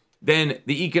importantly than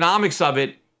the economics of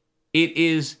it, it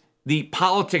is the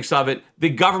politics of it. The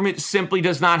government simply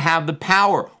does not have the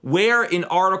power. Where in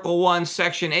Article 1,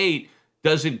 Section 8,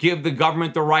 does it give the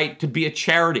government the right to be a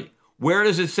charity? Where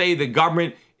does it say the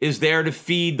government is there to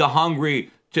feed the hungry,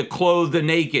 to clothe the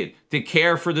naked, to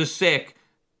care for the sick,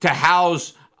 to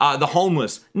house the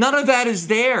homeless? None of that is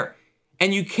there.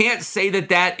 And you can't say that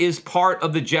that is part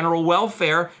of the general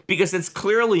welfare because it's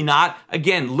clearly not.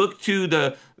 Again, look to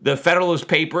the Federalist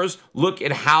Papers. Look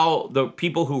at how the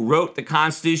people who wrote the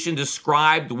Constitution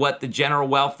described what the general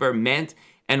welfare meant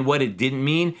and what it didn't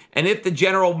mean. And if the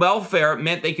general welfare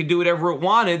meant they could do whatever it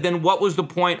wanted, then what was the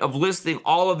point of listing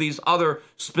all of these other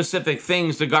specific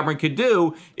things the government could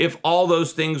do if all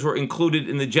those things were included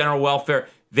in the general welfare?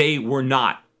 They were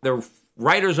not. The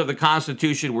writers of the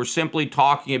Constitution were simply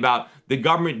talking about the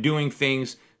government doing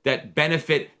things that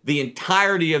benefit the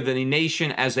entirety of the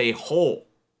nation as a whole,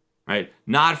 right?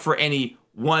 Not for any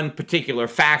one particular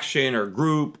faction or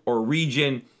group or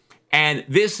region. And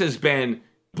this has been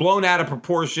blown out of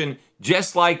proportion,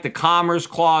 just like the Commerce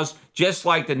Clause, just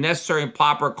like the Necessary and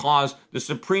Proper Clause. The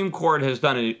Supreme Court has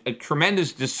done a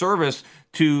tremendous disservice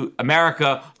to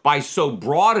America by so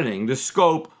broadening the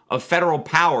scope of federal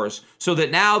powers so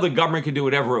that now the government can do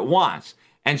whatever it wants.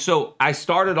 And so I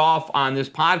started off on this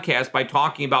podcast by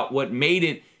talking about what made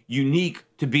it unique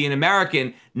to be an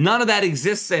American. None of that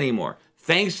exists anymore.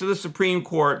 Thanks to the Supreme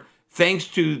Court, thanks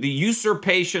to the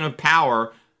usurpation of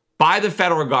power by the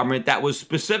federal government that was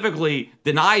specifically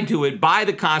denied to it by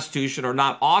the Constitution or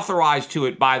not authorized to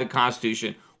it by the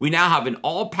Constitution. We now have an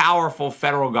all-powerful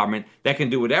federal government that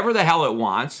can do whatever the hell it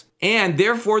wants, and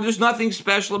therefore there's nothing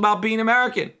special about being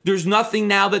American. There's nothing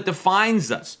now that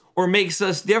defines us or makes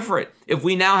us different. If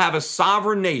we now have a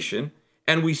sovereign nation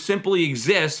and we simply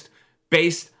exist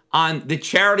based on the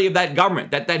charity of that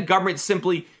government, that government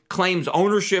simply claims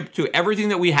ownership to everything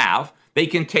that we have, they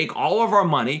can take all of our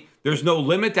money. There's no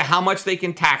limit to how much they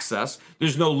can tax us.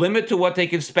 There's no limit to what they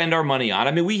can spend our money on.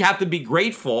 I mean, we have to be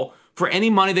grateful for any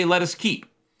money they let us keep.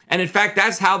 And in fact,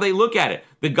 that's how they look at it.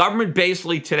 The government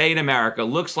basically today in America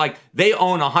looks like they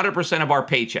own 100% of our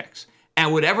paychecks.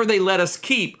 And whatever they let us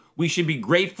keep, we should be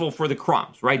grateful for the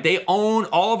crumbs, right? They own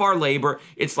all of our labor.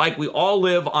 It's like we all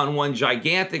live on one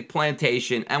gigantic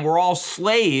plantation and we're all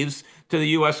slaves to the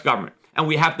U.S. government. And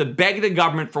we have to beg the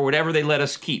government for whatever they let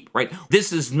us keep, right?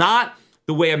 This is not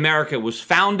the way America was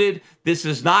founded. This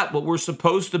is not what we're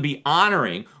supposed to be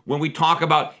honoring when we talk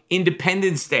about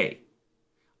Independence Day.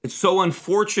 It's so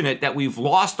unfortunate that we've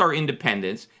lost our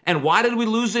independence. And why did we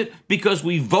lose it? Because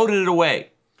we voted it away.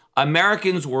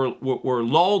 Americans were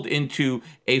lulled into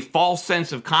a false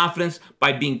sense of confidence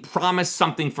by being promised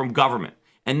something from government.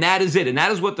 And that is it. And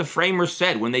that is what the framers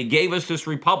said when they gave us this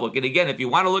republic. And again, if you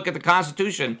want to look at the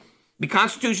Constitution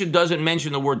doesn't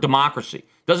mention the word democracy,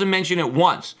 doesn't mention it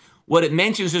once. What it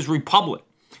mentions is republic.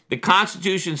 The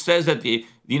Constitution says that the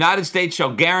United States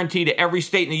shall guarantee to every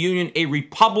state in the Union a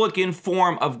Republican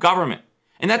form of government.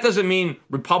 And that doesn't mean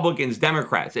Republicans,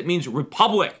 Democrats. It means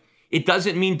republic. It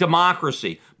doesn't mean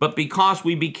democracy. But because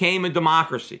we became a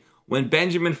democracy, when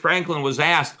Benjamin Franklin was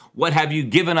asked, "What have you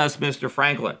given us, Mr.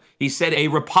 Franklin?" he said, "A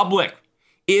republic,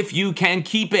 if you can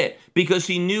keep it," because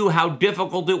he knew how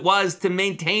difficult it was to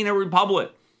maintain a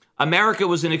republic. America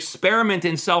was an experiment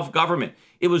in self-government.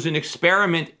 It was an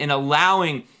experiment in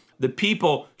allowing the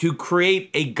people to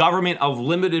create a government of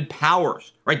limited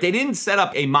powers, right? They didn't set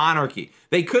up a monarchy.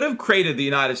 They could have created the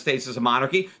United States as a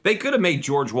monarchy. They could have made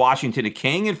George Washington a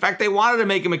king. In fact, they wanted to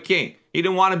make him a king. He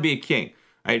didn't want to be a king,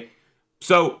 right?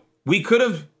 So we could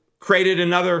have created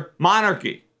another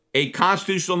monarchy, a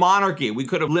constitutional monarchy. We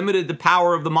could have limited the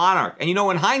power of the monarch. And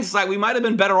in hindsight, we might have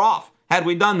been better off had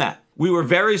we done that. We were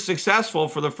very successful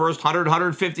for the first 100,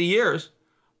 150 years,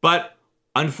 but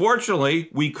unfortunately,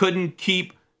 we couldn't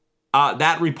keep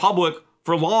that republic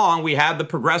for long. We had the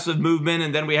progressive movement,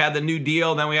 and then we had the New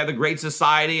Deal, then we had the Great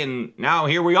Society, and now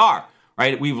here we are,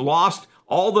 right? We've lost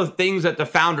all the things that the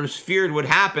founders feared would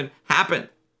happen, happened.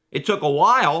 It took a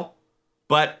while,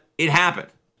 but it happened.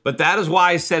 But that is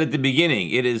why I said at the beginning,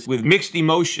 it is with mixed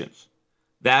emotions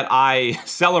that I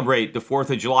celebrate the 4th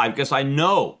of July, because I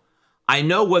know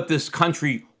what this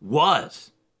country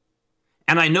was,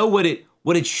 and I know what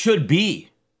it should be,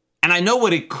 and I know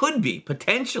what it could be,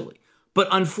 potentially. But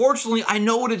unfortunately, I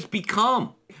know what it's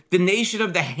become. The nation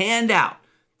of the handout,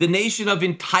 the nation of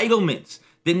entitlements,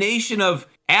 the nation of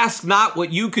ask not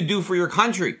what you could do for your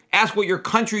country, ask what your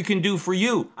country can do for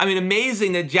you. I mean,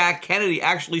 amazing that Jack Kennedy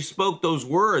actually spoke those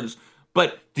words,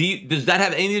 but does that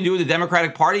have anything to do with the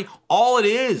Democratic Party? All it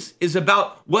is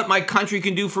about what my country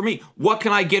can do for me. What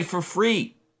can I get for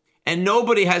free? And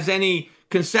nobody has any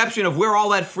conception of where all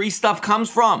that free stuff comes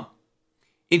from.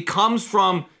 It comes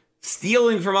from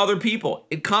stealing from other people.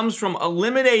 It comes from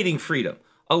eliminating freedom,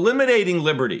 eliminating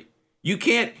liberty. You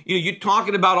can't, you're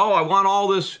talking about, I want all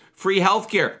this free health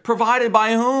care. Provided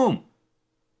by whom?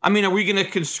 I mean, are we going to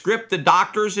conscript the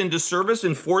doctors into service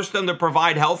and force them to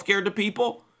provide health care to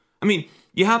people? I mean,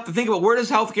 you have to think about, where does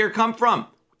health care come from?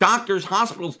 Doctors,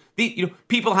 hospitals,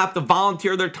 people have to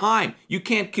volunteer their time. You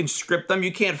can't conscript them.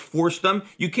 You can't force them.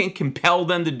 You can't compel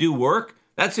them to do work.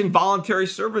 That's involuntary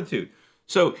servitude.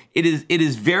 So it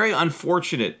is very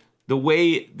unfortunate the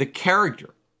way the character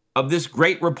of this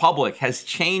great republic has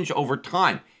changed over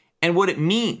time and what it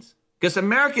means. Because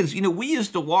Americans, we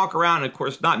used to walk around, and of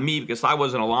course, not me because I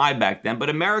wasn't alive back then, but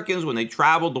Americans, when they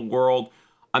traveled the world,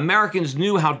 Americans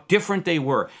knew how different they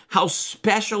were, how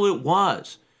special it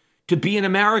was to be an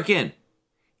American.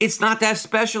 It's not that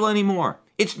special anymore.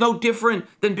 It's no different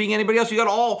than being anybody else. You got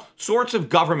all sorts of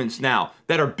governments now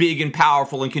that are big and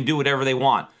powerful and can do whatever they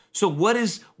want. So what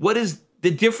is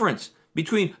the difference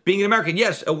between being an American?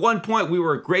 Yes, at one point we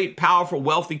were a great, powerful,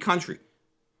 wealthy country.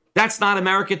 That's not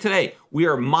America today. We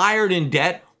are mired in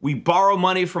debt. We borrow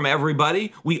money from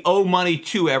everybody. We owe money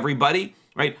to everybody,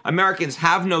 right? Americans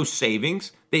have no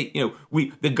savings.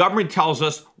 The government tells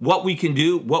us what we can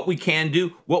do, what we can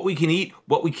do, what we can eat,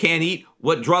 what we can't eat,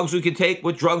 what drugs we can take,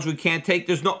 what drugs we can't take.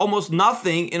 There's almost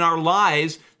nothing in our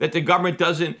lives that the government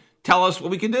doesn't tell us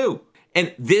what we can do.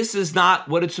 And this is not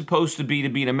what it's supposed to be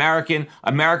an American.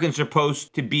 Americans are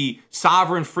supposed to be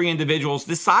sovereign, free individuals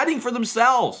deciding for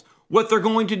themselves what they're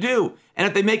going to do. And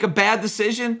if they make a bad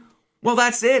decision, well,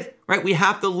 that's it, right? We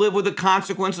have to live with the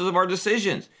consequences of our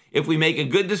decisions. If we make a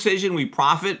good decision, we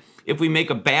profit. If we make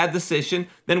a bad decision,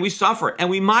 then we suffer. And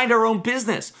we mind our own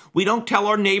business. We don't tell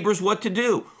our neighbors what to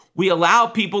do. We allow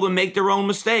people to make their own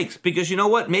mistakes because you know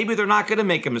what? Maybe they're not going to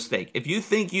make a mistake. If you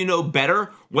think you know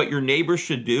better what your neighbors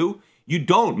should do, you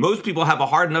don't. Most people have a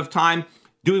hard enough time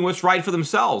doing what's right for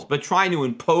themselves, but trying to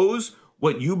impose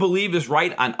what you believe is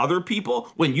right on other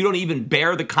people when you don't even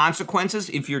bear the consequences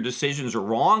if your decisions are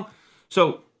wrong.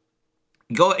 So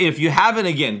if you haven't,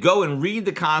 again, go and read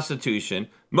the Constitution.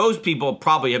 Most people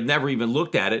probably have never even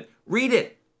looked at it. Read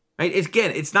it. Right?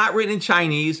 It's not written in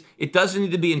Chinese. It doesn't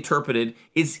need to be interpreted.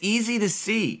 It's easy to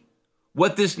see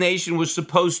what this nation was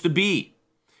supposed to be.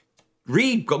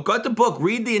 Go get the book,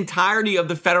 read the entirety of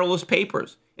the Federalist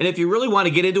Papers. And if you really want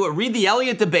to get into it, read the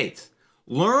Elliott debates.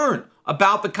 Learn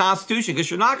about the Constitution because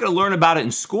you're not going to learn about it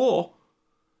in school.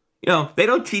 They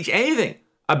don't teach anything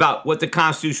about what the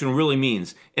Constitution really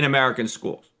means in American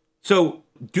schools. So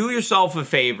do yourself a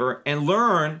favor and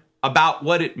learn about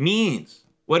what it means,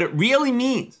 what it really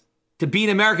means to be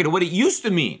an American, and what it used to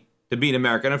mean to be an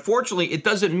American. Unfortunately, it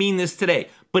doesn't mean this today,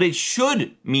 but it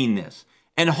should mean this.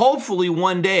 And hopefully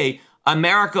one day,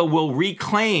 America will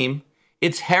reclaim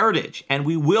its heritage, and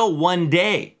we will one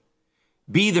day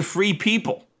be the free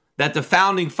people that the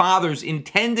founding fathers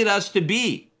intended us to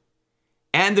be,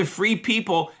 and the free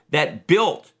people that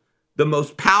built the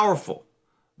most powerful,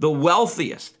 the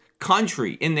wealthiest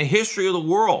country in the history of the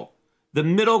world. The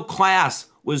middle class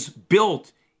was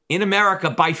built in America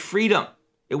by freedom.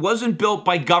 It wasn't built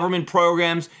by government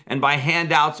programs and by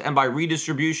handouts and by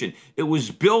redistribution. It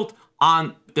was built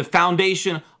on the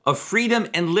foundation of freedom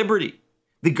and liberty.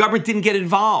 The government didn't get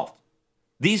involved.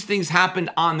 These things happened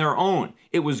on their own.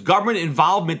 It was government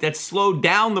involvement that slowed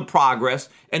down the progress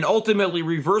and ultimately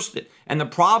reversed it. And the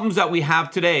problems that we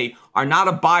have today are not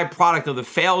a byproduct of the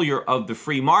failure of the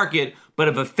free market, but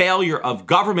of a failure of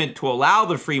government to allow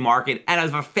the free market, and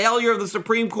of a failure of the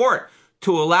Supreme Court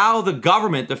to allow the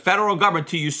government, the federal government,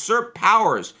 to usurp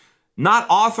powers not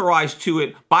authorized to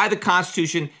it by the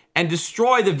Constitution and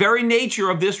destroy the very nature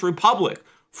of this republic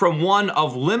from one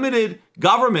of limited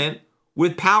government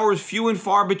with powers few and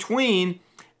far between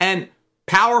and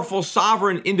powerful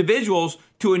sovereign individuals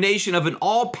to a nation of an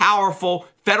all-powerful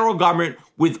federal government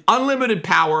with unlimited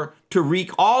power to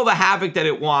wreak all the havoc that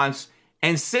it wants,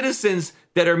 and citizens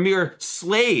that are mere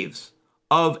slaves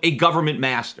of a government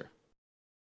master.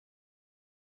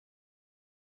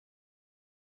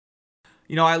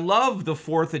 You know, I love the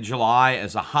 4th of July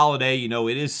as a holiday. You know,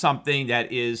 it is something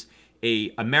that is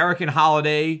a American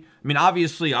holiday. I mean,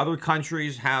 obviously, other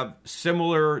countries have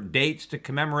similar dates to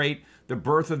commemorate the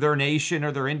birth of their nation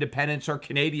or their independence. Our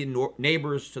Canadian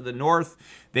neighbors to the north,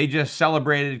 they just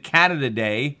celebrated Canada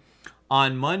Day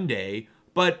on Monday.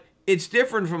 But it's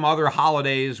different from other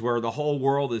holidays where the whole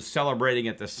world is celebrating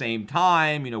at the same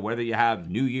time, you know, whether you have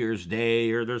New Year's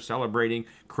Day or they're celebrating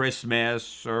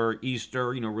Christmas or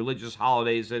Easter, you know, religious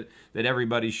holidays that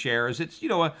everybody shares. It's, you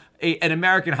know, an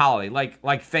American holiday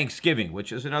like Thanksgiving,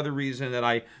 which is another reason that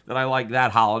I like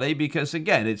that holiday, because,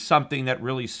 again, it's something that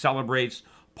really celebrates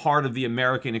part of the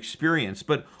American experience.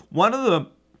 But one of the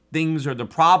things or the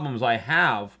problems I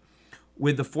have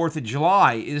with the 4th of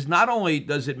July is not only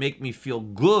does it make me feel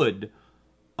good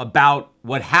about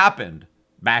what happened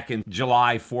back in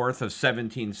July 4th of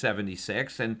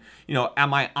 1776, and, you know,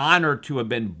 am I honored to have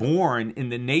been born in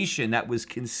the nation that was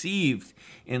conceived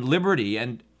in liberty,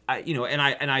 and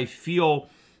I feel,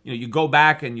 you know, you go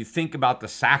back and you think about the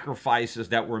sacrifices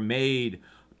that were made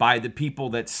by the people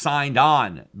that signed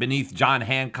on beneath John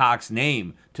Hancock's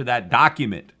name to that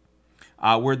document,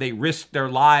 where they risked their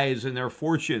lives and their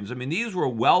fortunes. I mean, these were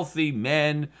wealthy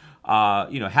men,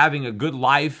 having a good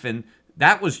life, and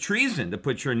that was treason to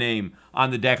put your name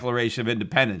on the Declaration of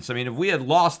Independence. I mean, if we had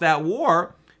lost that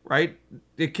war, right,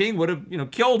 the king would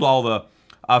have, killed all the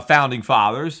founding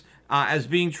fathers as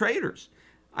being traitors.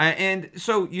 And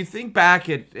so you think back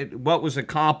at what was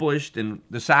accomplished and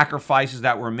the sacrifices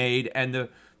that were made and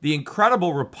the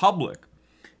incredible republic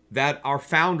that our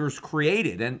founders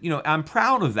created. And, I'm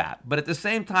proud of that. But at the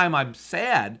same time, I'm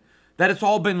sad that it's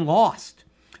all been lost,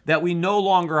 that we no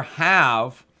longer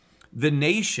have the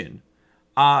nation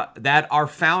that our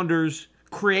founders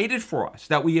created for us,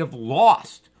 that we have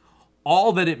lost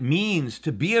all that it means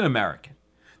to be an American.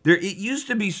 It used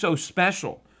to be so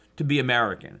special to be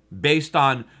American based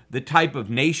on the type of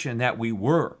nation that we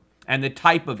were and the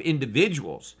type of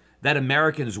individuals that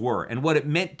Americans were and what it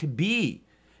meant to be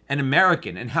an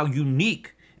American and how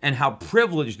unique and how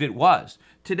privileged it was.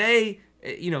 Today,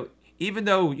 even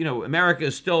though, America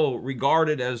is still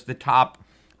regarded as the top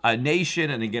nation,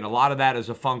 and again, a lot of that is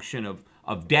a function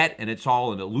of debt, and it's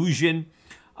all an illusion.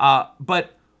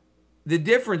 But the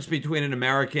difference between an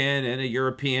American and a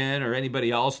European or anybody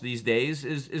else these days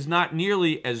is not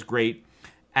nearly as great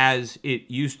as it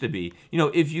used to be.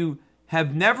 If you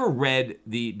have never read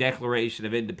the Declaration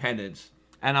of Independence,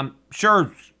 and I'm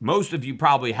sure most of you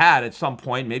probably had at some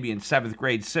point, maybe in 7th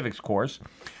grade civics course,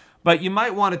 but you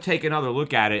might want to take another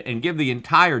look at it and give the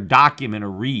entire document a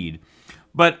read.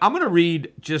 But I'm going to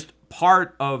read just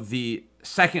part of the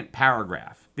second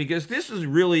paragraph, because this is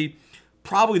really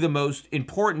probably the most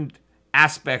important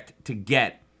aspect to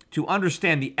get to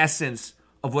understand the essence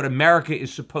of what America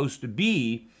is supposed to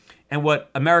be and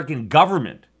what American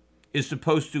government is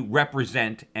supposed to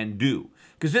represent and do.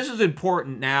 Because this is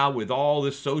important now with all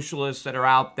the socialists that are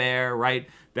out there, right,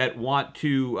 that want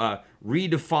to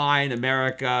redefine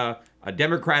America,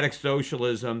 democratic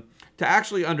socialism, to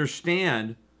actually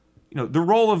understand, the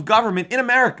role of government in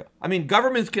America. I mean,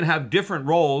 governments can have different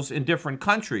roles in different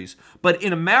countries, but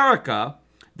in America,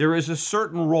 there is a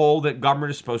certain role that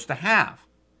government is supposed to have,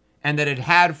 and that it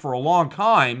had for a long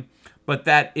time, but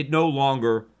that it no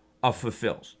longer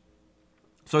fulfills.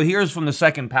 So here's from the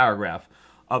second paragraph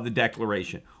of the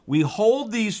Declaration. We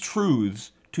hold these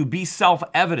truths to be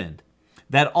self-evident,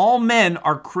 that all men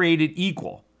are created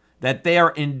equal, that they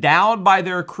are endowed by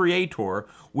their Creator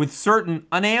with certain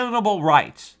unalienable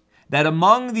rights, that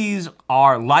among these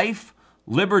are life,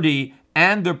 liberty,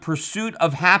 and the pursuit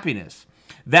of happiness,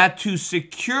 that to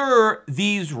secure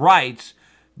these rights,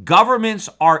 governments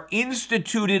are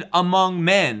instituted among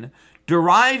men,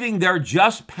 deriving their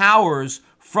just powers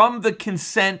from the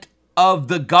consent of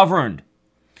the governed.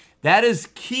 That is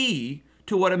key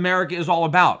to what America is all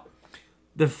about.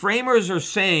 The framers are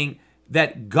saying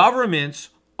that governments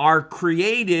are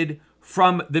created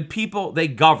from the people they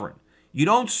govern. You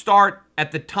don't start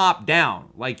at the top down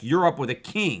like Europe with a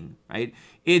king, right?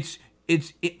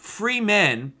 Free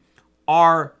men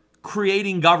are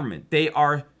creating government. They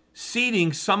are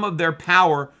ceding some of their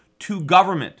power to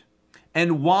government.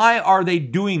 And why are they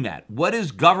doing that? What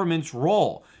is government's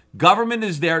role? Government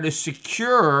is there to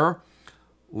secure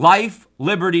life,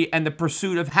 liberty, and the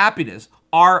pursuit of happiness,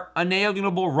 are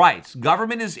unalienable rights.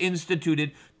 Government is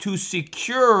instituted to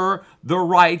secure the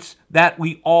rights that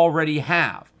we already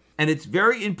have. And it's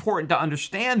very important to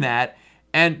understand that,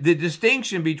 and the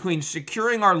distinction between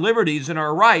securing our liberties and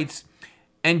our rights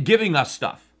and giving us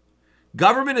stuff.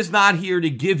 Government is not here to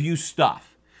give you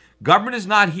stuff. Government is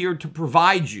not here to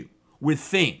provide you with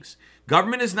things.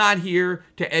 Government is not here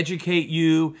to educate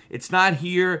you. It's not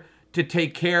here to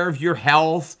take care of your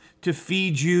health, to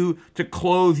feed you, to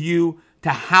clothe you, to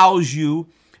house you.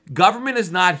 Government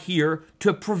is not here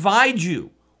to provide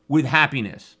you with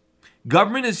happiness.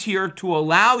 Government is here to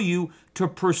allow you to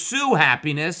pursue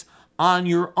happiness on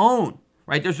your own,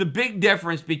 right? There's a big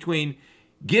difference between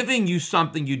giving you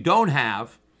something you don't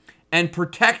have and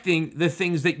protecting the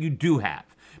things that you do have,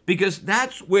 because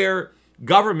that's where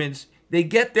governments, they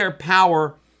get their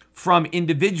power from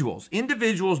individuals.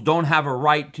 Individuals don't have a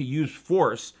right to use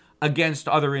force against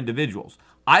other individuals.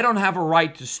 I don't have a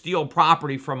right to steal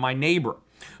property from my neighbor,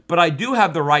 but I do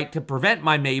have the right to prevent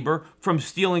my neighbor from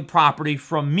stealing property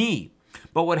from me.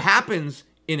 But what happens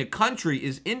in a country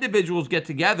is individuals get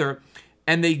together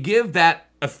and they give that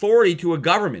authority to a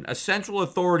government, a central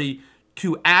authority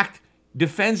to act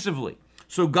defensively.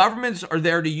 So governments are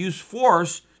there to use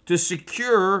force to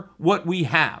secure what we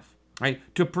have, right?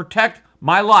 To protect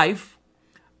my life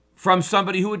from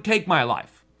somebody who would take my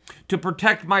life, to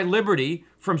protect my liberty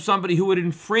from somebody who would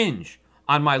infringe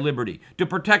on my liberty, to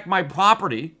protect my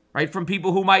property, right, from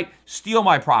people who might steal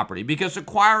my property, because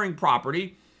acquiring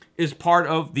property is part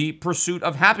of the pursuit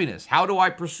of happiness. How do I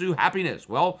pursue happiness?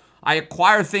 Well, I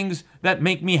acquire things that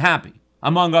make me happy,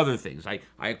 among other things. I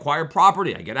acquire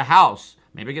property. I get a house.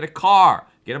 Maybe I get a car,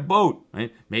 get a boat,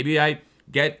 right? Maybe I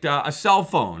get a cell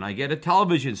phone. I get a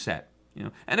television set.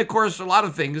 And of course, a lot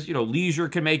of things, leisure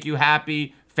can make you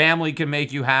happy, family can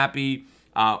make you happy,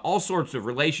 all sorts of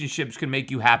relationships can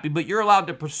make you happy, but you're allowed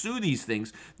to pursue these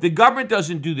things. The government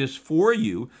doesn't do this for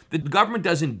you. The government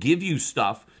doesn't give you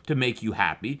stuff to make you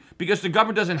happy because the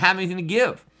government doesn't have anything to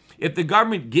give. If the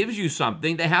government gives you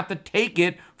something, they have to take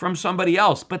it from somebody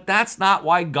else. But that's not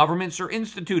why governments are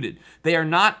instituted. They are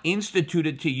not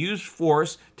instituted to use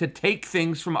force to take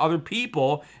things from other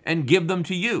people and give them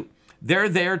to you. They're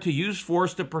there to use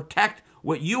force to protect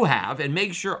what you have and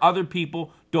make sure other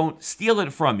people don't steal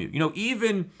it from you.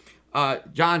 Even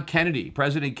John Kennedy,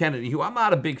 President Kennedy, who I'm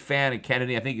not a big fan of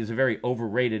Kennedy. I think he's a very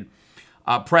overrated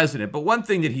president. But one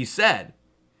thing that he said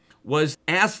was,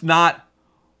 ask not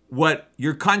what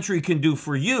your country can do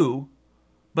for you,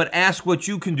 but ask what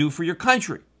you can do for your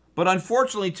country. But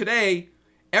unfortunately today,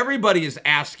 everybody is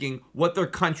asking what their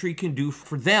country can do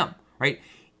for them, right?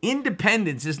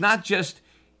 Independence is not just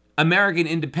American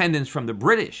independence from the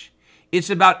British. It's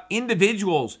about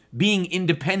individuals being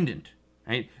independent,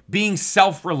 right? Being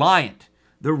self-reliant,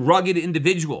 the rugged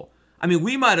individual. I mean,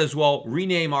 we might as well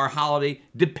rename our holiday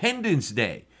Dependence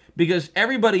Day, because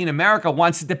everybody in America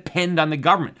wants to depend on the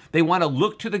government. They want to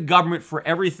look to the government for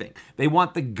everything. They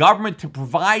want the government to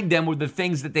provide them with the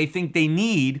things that they think they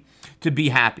need to be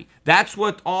happy. That's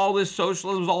what all this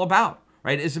socialism is all about,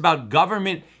 right? It's about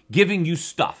government giving you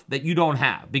stuff that you don't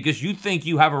have because you think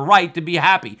you have a right to be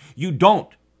happy. You don't.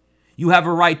 You have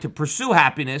a right to pursue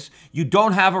happiness. You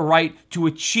don't have a right to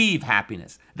achieve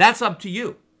happiness. That's up to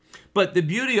you. But the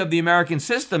beauty of the American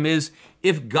system is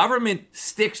if government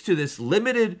sticks to this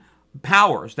limited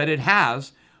powers that it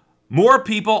has, more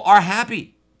people are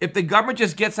happy. If the government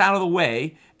just gets out of the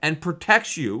way and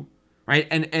protects you, right,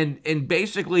 and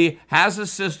basically has a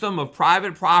system of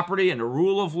private property and a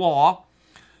rule of law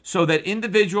so that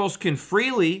individuals can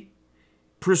freely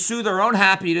pursue their own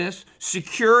happiness,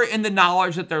 secure in the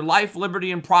knowledge that their life,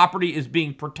 liberty, and property is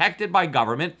being protected by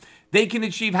government, they can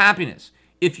achieve happiness.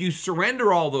 If you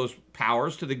surrender all those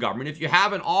powers to the government, if you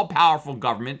have an all-powerful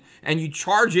government and you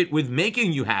charge it with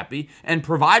making you happy and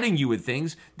providing you with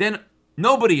things, then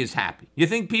nobody is happy. You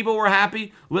think people were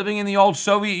happy living in the old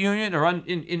Soviet Union or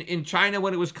in China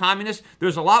when it was communist?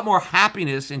 There's a lot more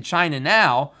happiness in China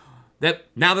now that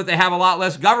they have a lot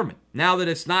less government. Now that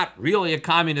it's not really a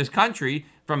communist country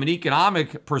from an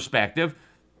economic perspective,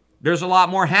 there's a lot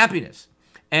more happiness.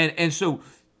 And so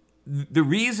the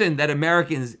reason that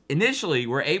Americans initially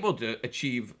were able to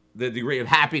achieve the degree of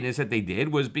happiness that they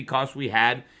did was because we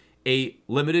had a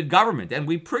limited government. And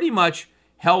we pretty much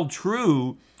held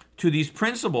true to these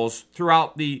principles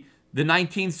throughout the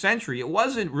 19th century. It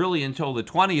wasn't really until the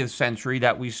 20th century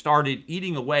that we started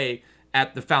eating away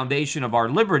at the foundation of our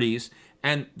liberties,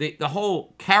 and the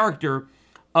whole character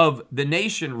of the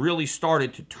nation really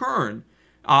started to turn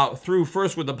through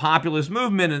first with the populist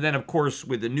movement, and then, of course,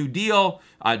 with the New Deal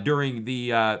during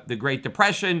the Great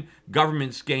Depression.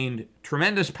 Governments gained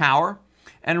tremendous power,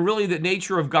 and really the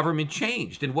nature of government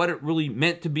changed, and what it really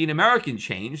meant to be an American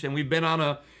changed, and we've been on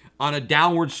a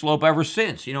downward slope ever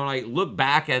since. You know, when I look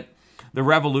back at the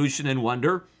Revolution and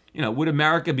wonder, you know, would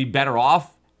America be better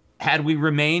off had we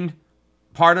remained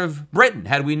part of Britain,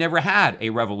 had we never had a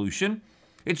revolution?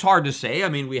 It's hard to say. I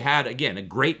mean, we had, again, a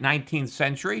great 19th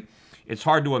century. It's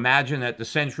hard to imagine that the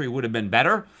century would have been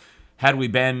better had we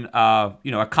been,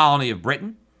 a colony of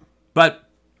Britain. But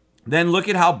then look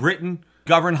at how Britain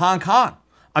governed Hong Kong.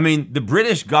 I mean, the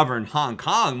British governed Hong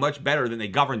Kong much better than they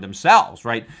governed themselves,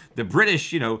 right? The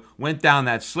British, went down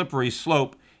that slippery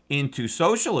slope into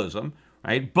socialism,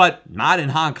 right? But not in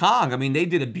Hong Kong. I mean, they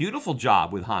did a beautiful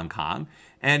job with Hong Kong,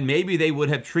 and maybe they would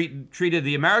have treated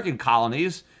the American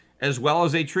colonies as well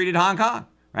as they treated Hong Kong,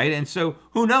 right? And so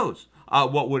who knows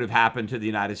what would have happened to the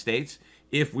United States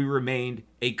if we remained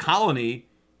a colony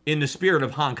in the spirit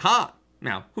of Hong Kong.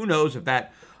 Now, who knows if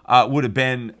that would have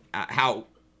been how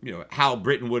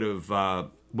Britain would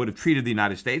have treated the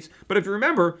United States. But if you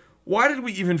remember, why did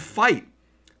we even fight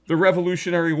the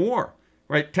Revolutionary War,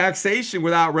 right? Taxation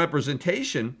without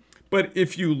representation. But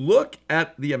if you look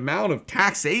at the amount of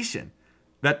taxation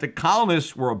that the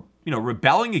colonists were,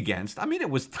 rebelling against, I mean, it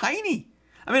was tiny.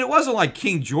 I mean, it wasn't like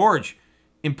King George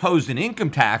imposed an income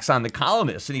tax on the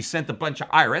colonists and he sent a bunch of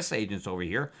IRS agents over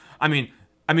here. I mean,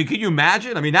 could you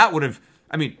imagine? I mean,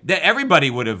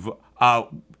 everybody would have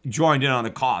joined in on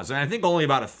the cause. And I think only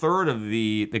about a third of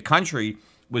the country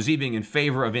was even in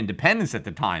favor of independence at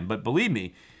the time. But believe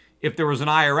me, if there was an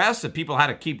IRS that people had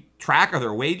to keep track of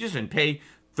their wages and pay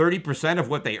 30% of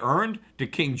what they earned to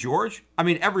King George, I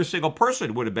mean, every single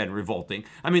person would have been revolting.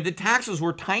 I mean, the taxes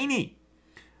were tiny.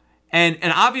 And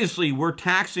obviously, we're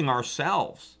taxing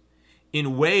ourselves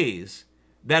in ways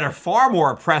that are far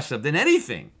more oppressive than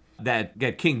anything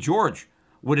that King George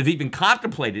would have even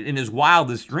contemplated in his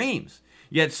wildest dreams.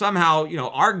 Yet somehow,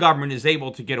 our government is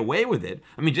able to get away with it.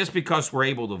 I mean, just because we're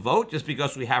able to vote, just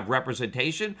because we have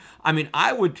representation. I mean,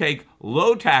 I would take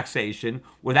low taxation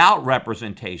without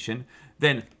representation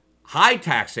than high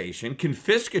taxation,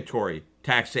 confiscatory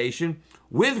taxation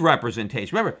with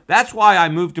representation. Remember, that's why I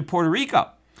moved to Puerto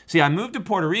Rico. See, I moved to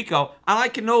Puerto Rico, and I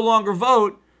can no longer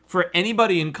vote for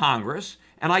anybody in Congress,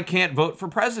 and I can't vote for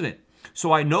president.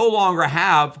 So I no longer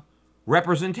have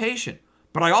representation,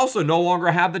 but I also no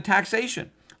longer have the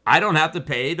taxation. I don't have to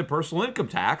pay the personal income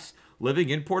tax living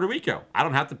in Puerto Rico. I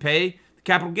don't have to pay the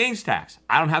capital gains tax.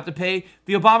 I don't have to pay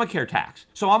the Obamacare tax.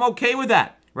 So I'm okay with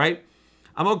that, right?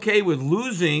 I'm okay with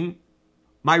losing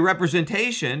my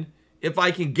representation if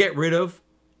I can get rid of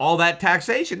all that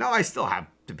taxation. Now, I still have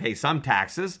to pay some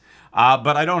taxes,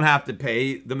 but I don't have to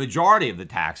pay the majority of the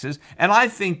taxes. And I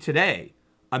think today,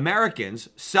 Americans,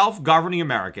 self-governing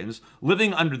Americans,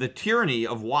 living under the tyranny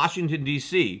of Washington,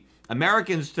 D.C.,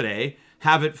 Americans today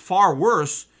have it far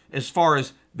worse as far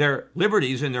as their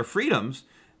liberties and their freedoms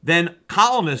than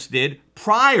colonists did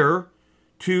prior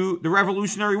to the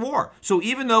Revolutionary War. So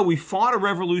even though we fought a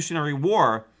Revolutionary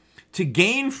War to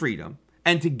gain freedom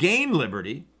and to gain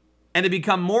liberty and to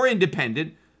become more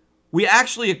independent, we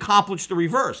actually accomplished the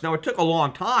reverse. Now, it took a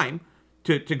long time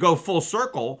to go full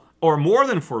circle, or more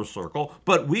than full circle,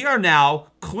 but we are now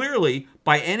clearly,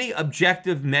 by any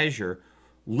objective measure,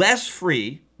 less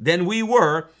free than we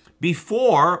were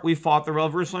before we fought the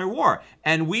Revolutionary War.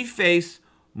 And we face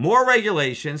more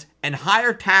regulations and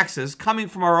higher taxes coming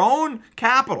from our own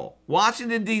capital,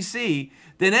 Washington, D.C.,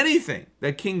 than anything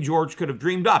that King George could have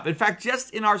dreamed up. In fact,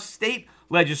 just in our state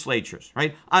legislatures,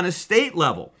 right, on a state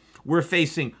level, we're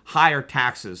facing higher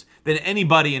taxes than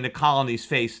anybody in the colonies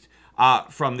faced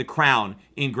from the crown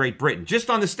in Great Britain, just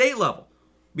on the state level,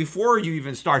 before you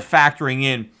even start factoring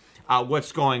in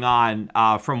what's going on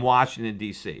from Washington,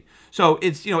 D.C. So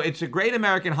it's a great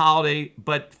American holiday,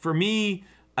 but for me,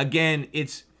 again,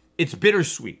 it's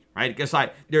bittersweet, right? Because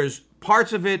there's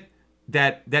parts of it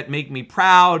that make me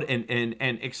proud and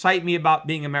excite me about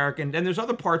being American, and there's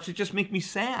other parts that just make me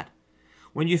sad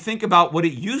when you think about what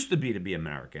it used to be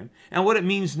American and what it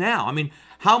means now. I mean,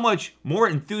 how much more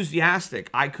enthusiastic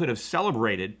I could have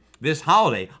celebrated this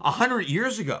holiday 100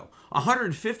 years ago,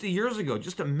 150 years ago.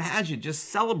 Just imagine just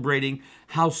celebrating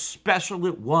how special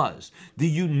it was, the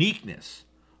uniqueness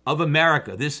of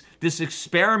America, this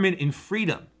experiment in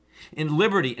freedom, in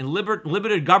liberty, in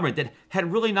limited government that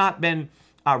had really not been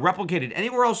replicated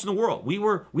anywhere else in the world. We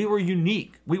were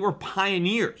unique. We were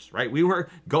pioneers, right? We were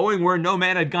going where no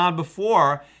man had gone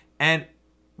before, and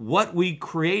what we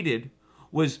created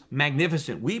was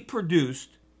magnificent. We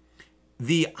produced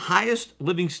the highest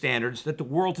living standards that the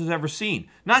world has ever seen,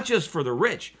 not just for the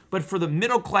rich, but for the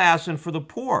middle class and for the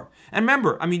poor. And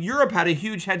remember, I mean, Europe had a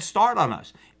huge head start on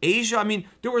us. Asia, I mean,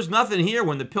 there was nothing here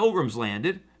when the Pilgrims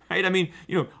landed, right? I mean,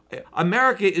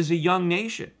 America is a young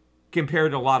nation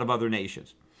compared to a lot of other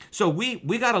nations. So we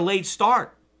got a late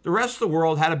start. The rest of the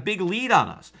world had a big lead on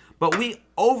us, but we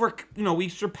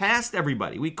surpassed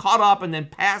everybody. We caught up and then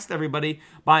passed everybody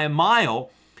by a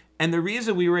mile. And the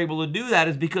reason we were able to do that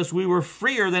is because we were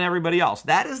freer than everybody else.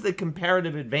 That is the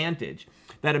comparative advantage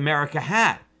that America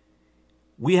had.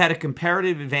 We had a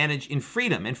comparative advantage in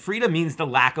freedom, and freedom means the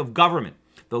lack of government.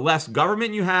 The less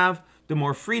government you have, the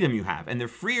more freedom you have. And the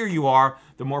freer you are,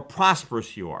 the more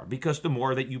prosperous you are, because the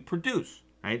more that you produce,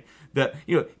 right?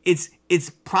 It's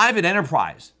private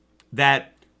enterprise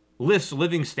that lifts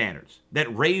living standards,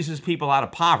 that raises people out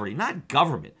of poverty, not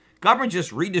government. Government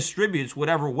just redistributes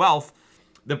whatever wealth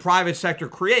the private sector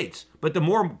creates. But the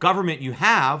more government you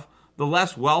have, the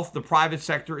less wealth the private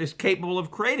sector is capable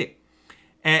of creating.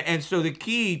 And so the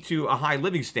key to a high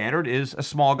living standard is a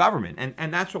small government.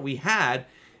 And that's what we had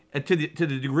to the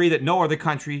degree that no other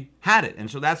country had it. And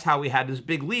so that's how we had this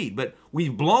big lead. But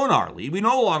we've blown our lead. We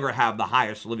no longer have the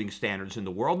highest living standards in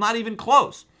the world, not even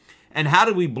close. And how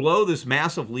did we blow this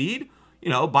massive lead?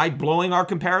 By blowing our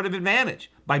comparative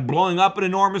advantage, by blowing up an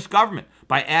enormous government,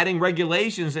 by adding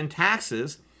regulations and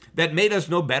taxes that made us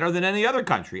no better than any other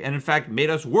country, and in fact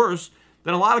made us worse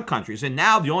than a lot of countries. And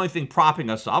now the only thing propping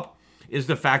us up is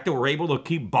the fact that we're able to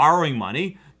keep borrowing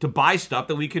money to buy stuff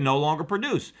that we can no longer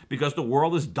produce because the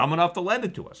world is dumb enough to lend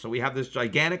it to us. So we have this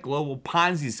gigantic global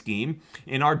Ponzi scheme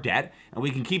in our debt, and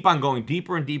we can keep on going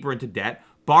deeper and deeper into debt,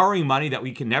 borrowing money that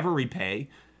we can never repay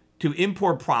to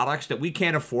import products that we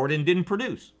can't afford and didn't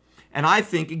produce. And I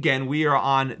think, again, we are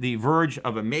on the verge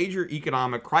of a major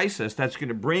economic crisis that's going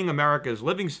to bring America's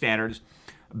living standards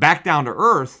back down to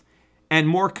earth and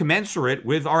more commensurate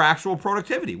with our actual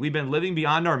productivity. We've been living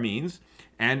beyond our means,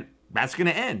 and that's going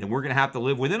to end, and we're going to have to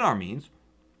live within our means.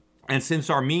 And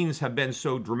since our means have been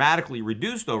so dramatically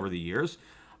reduced over the years,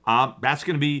 that's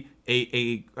going to be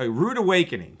a rude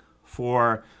awakening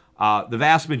for the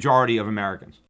vast majority of Americans.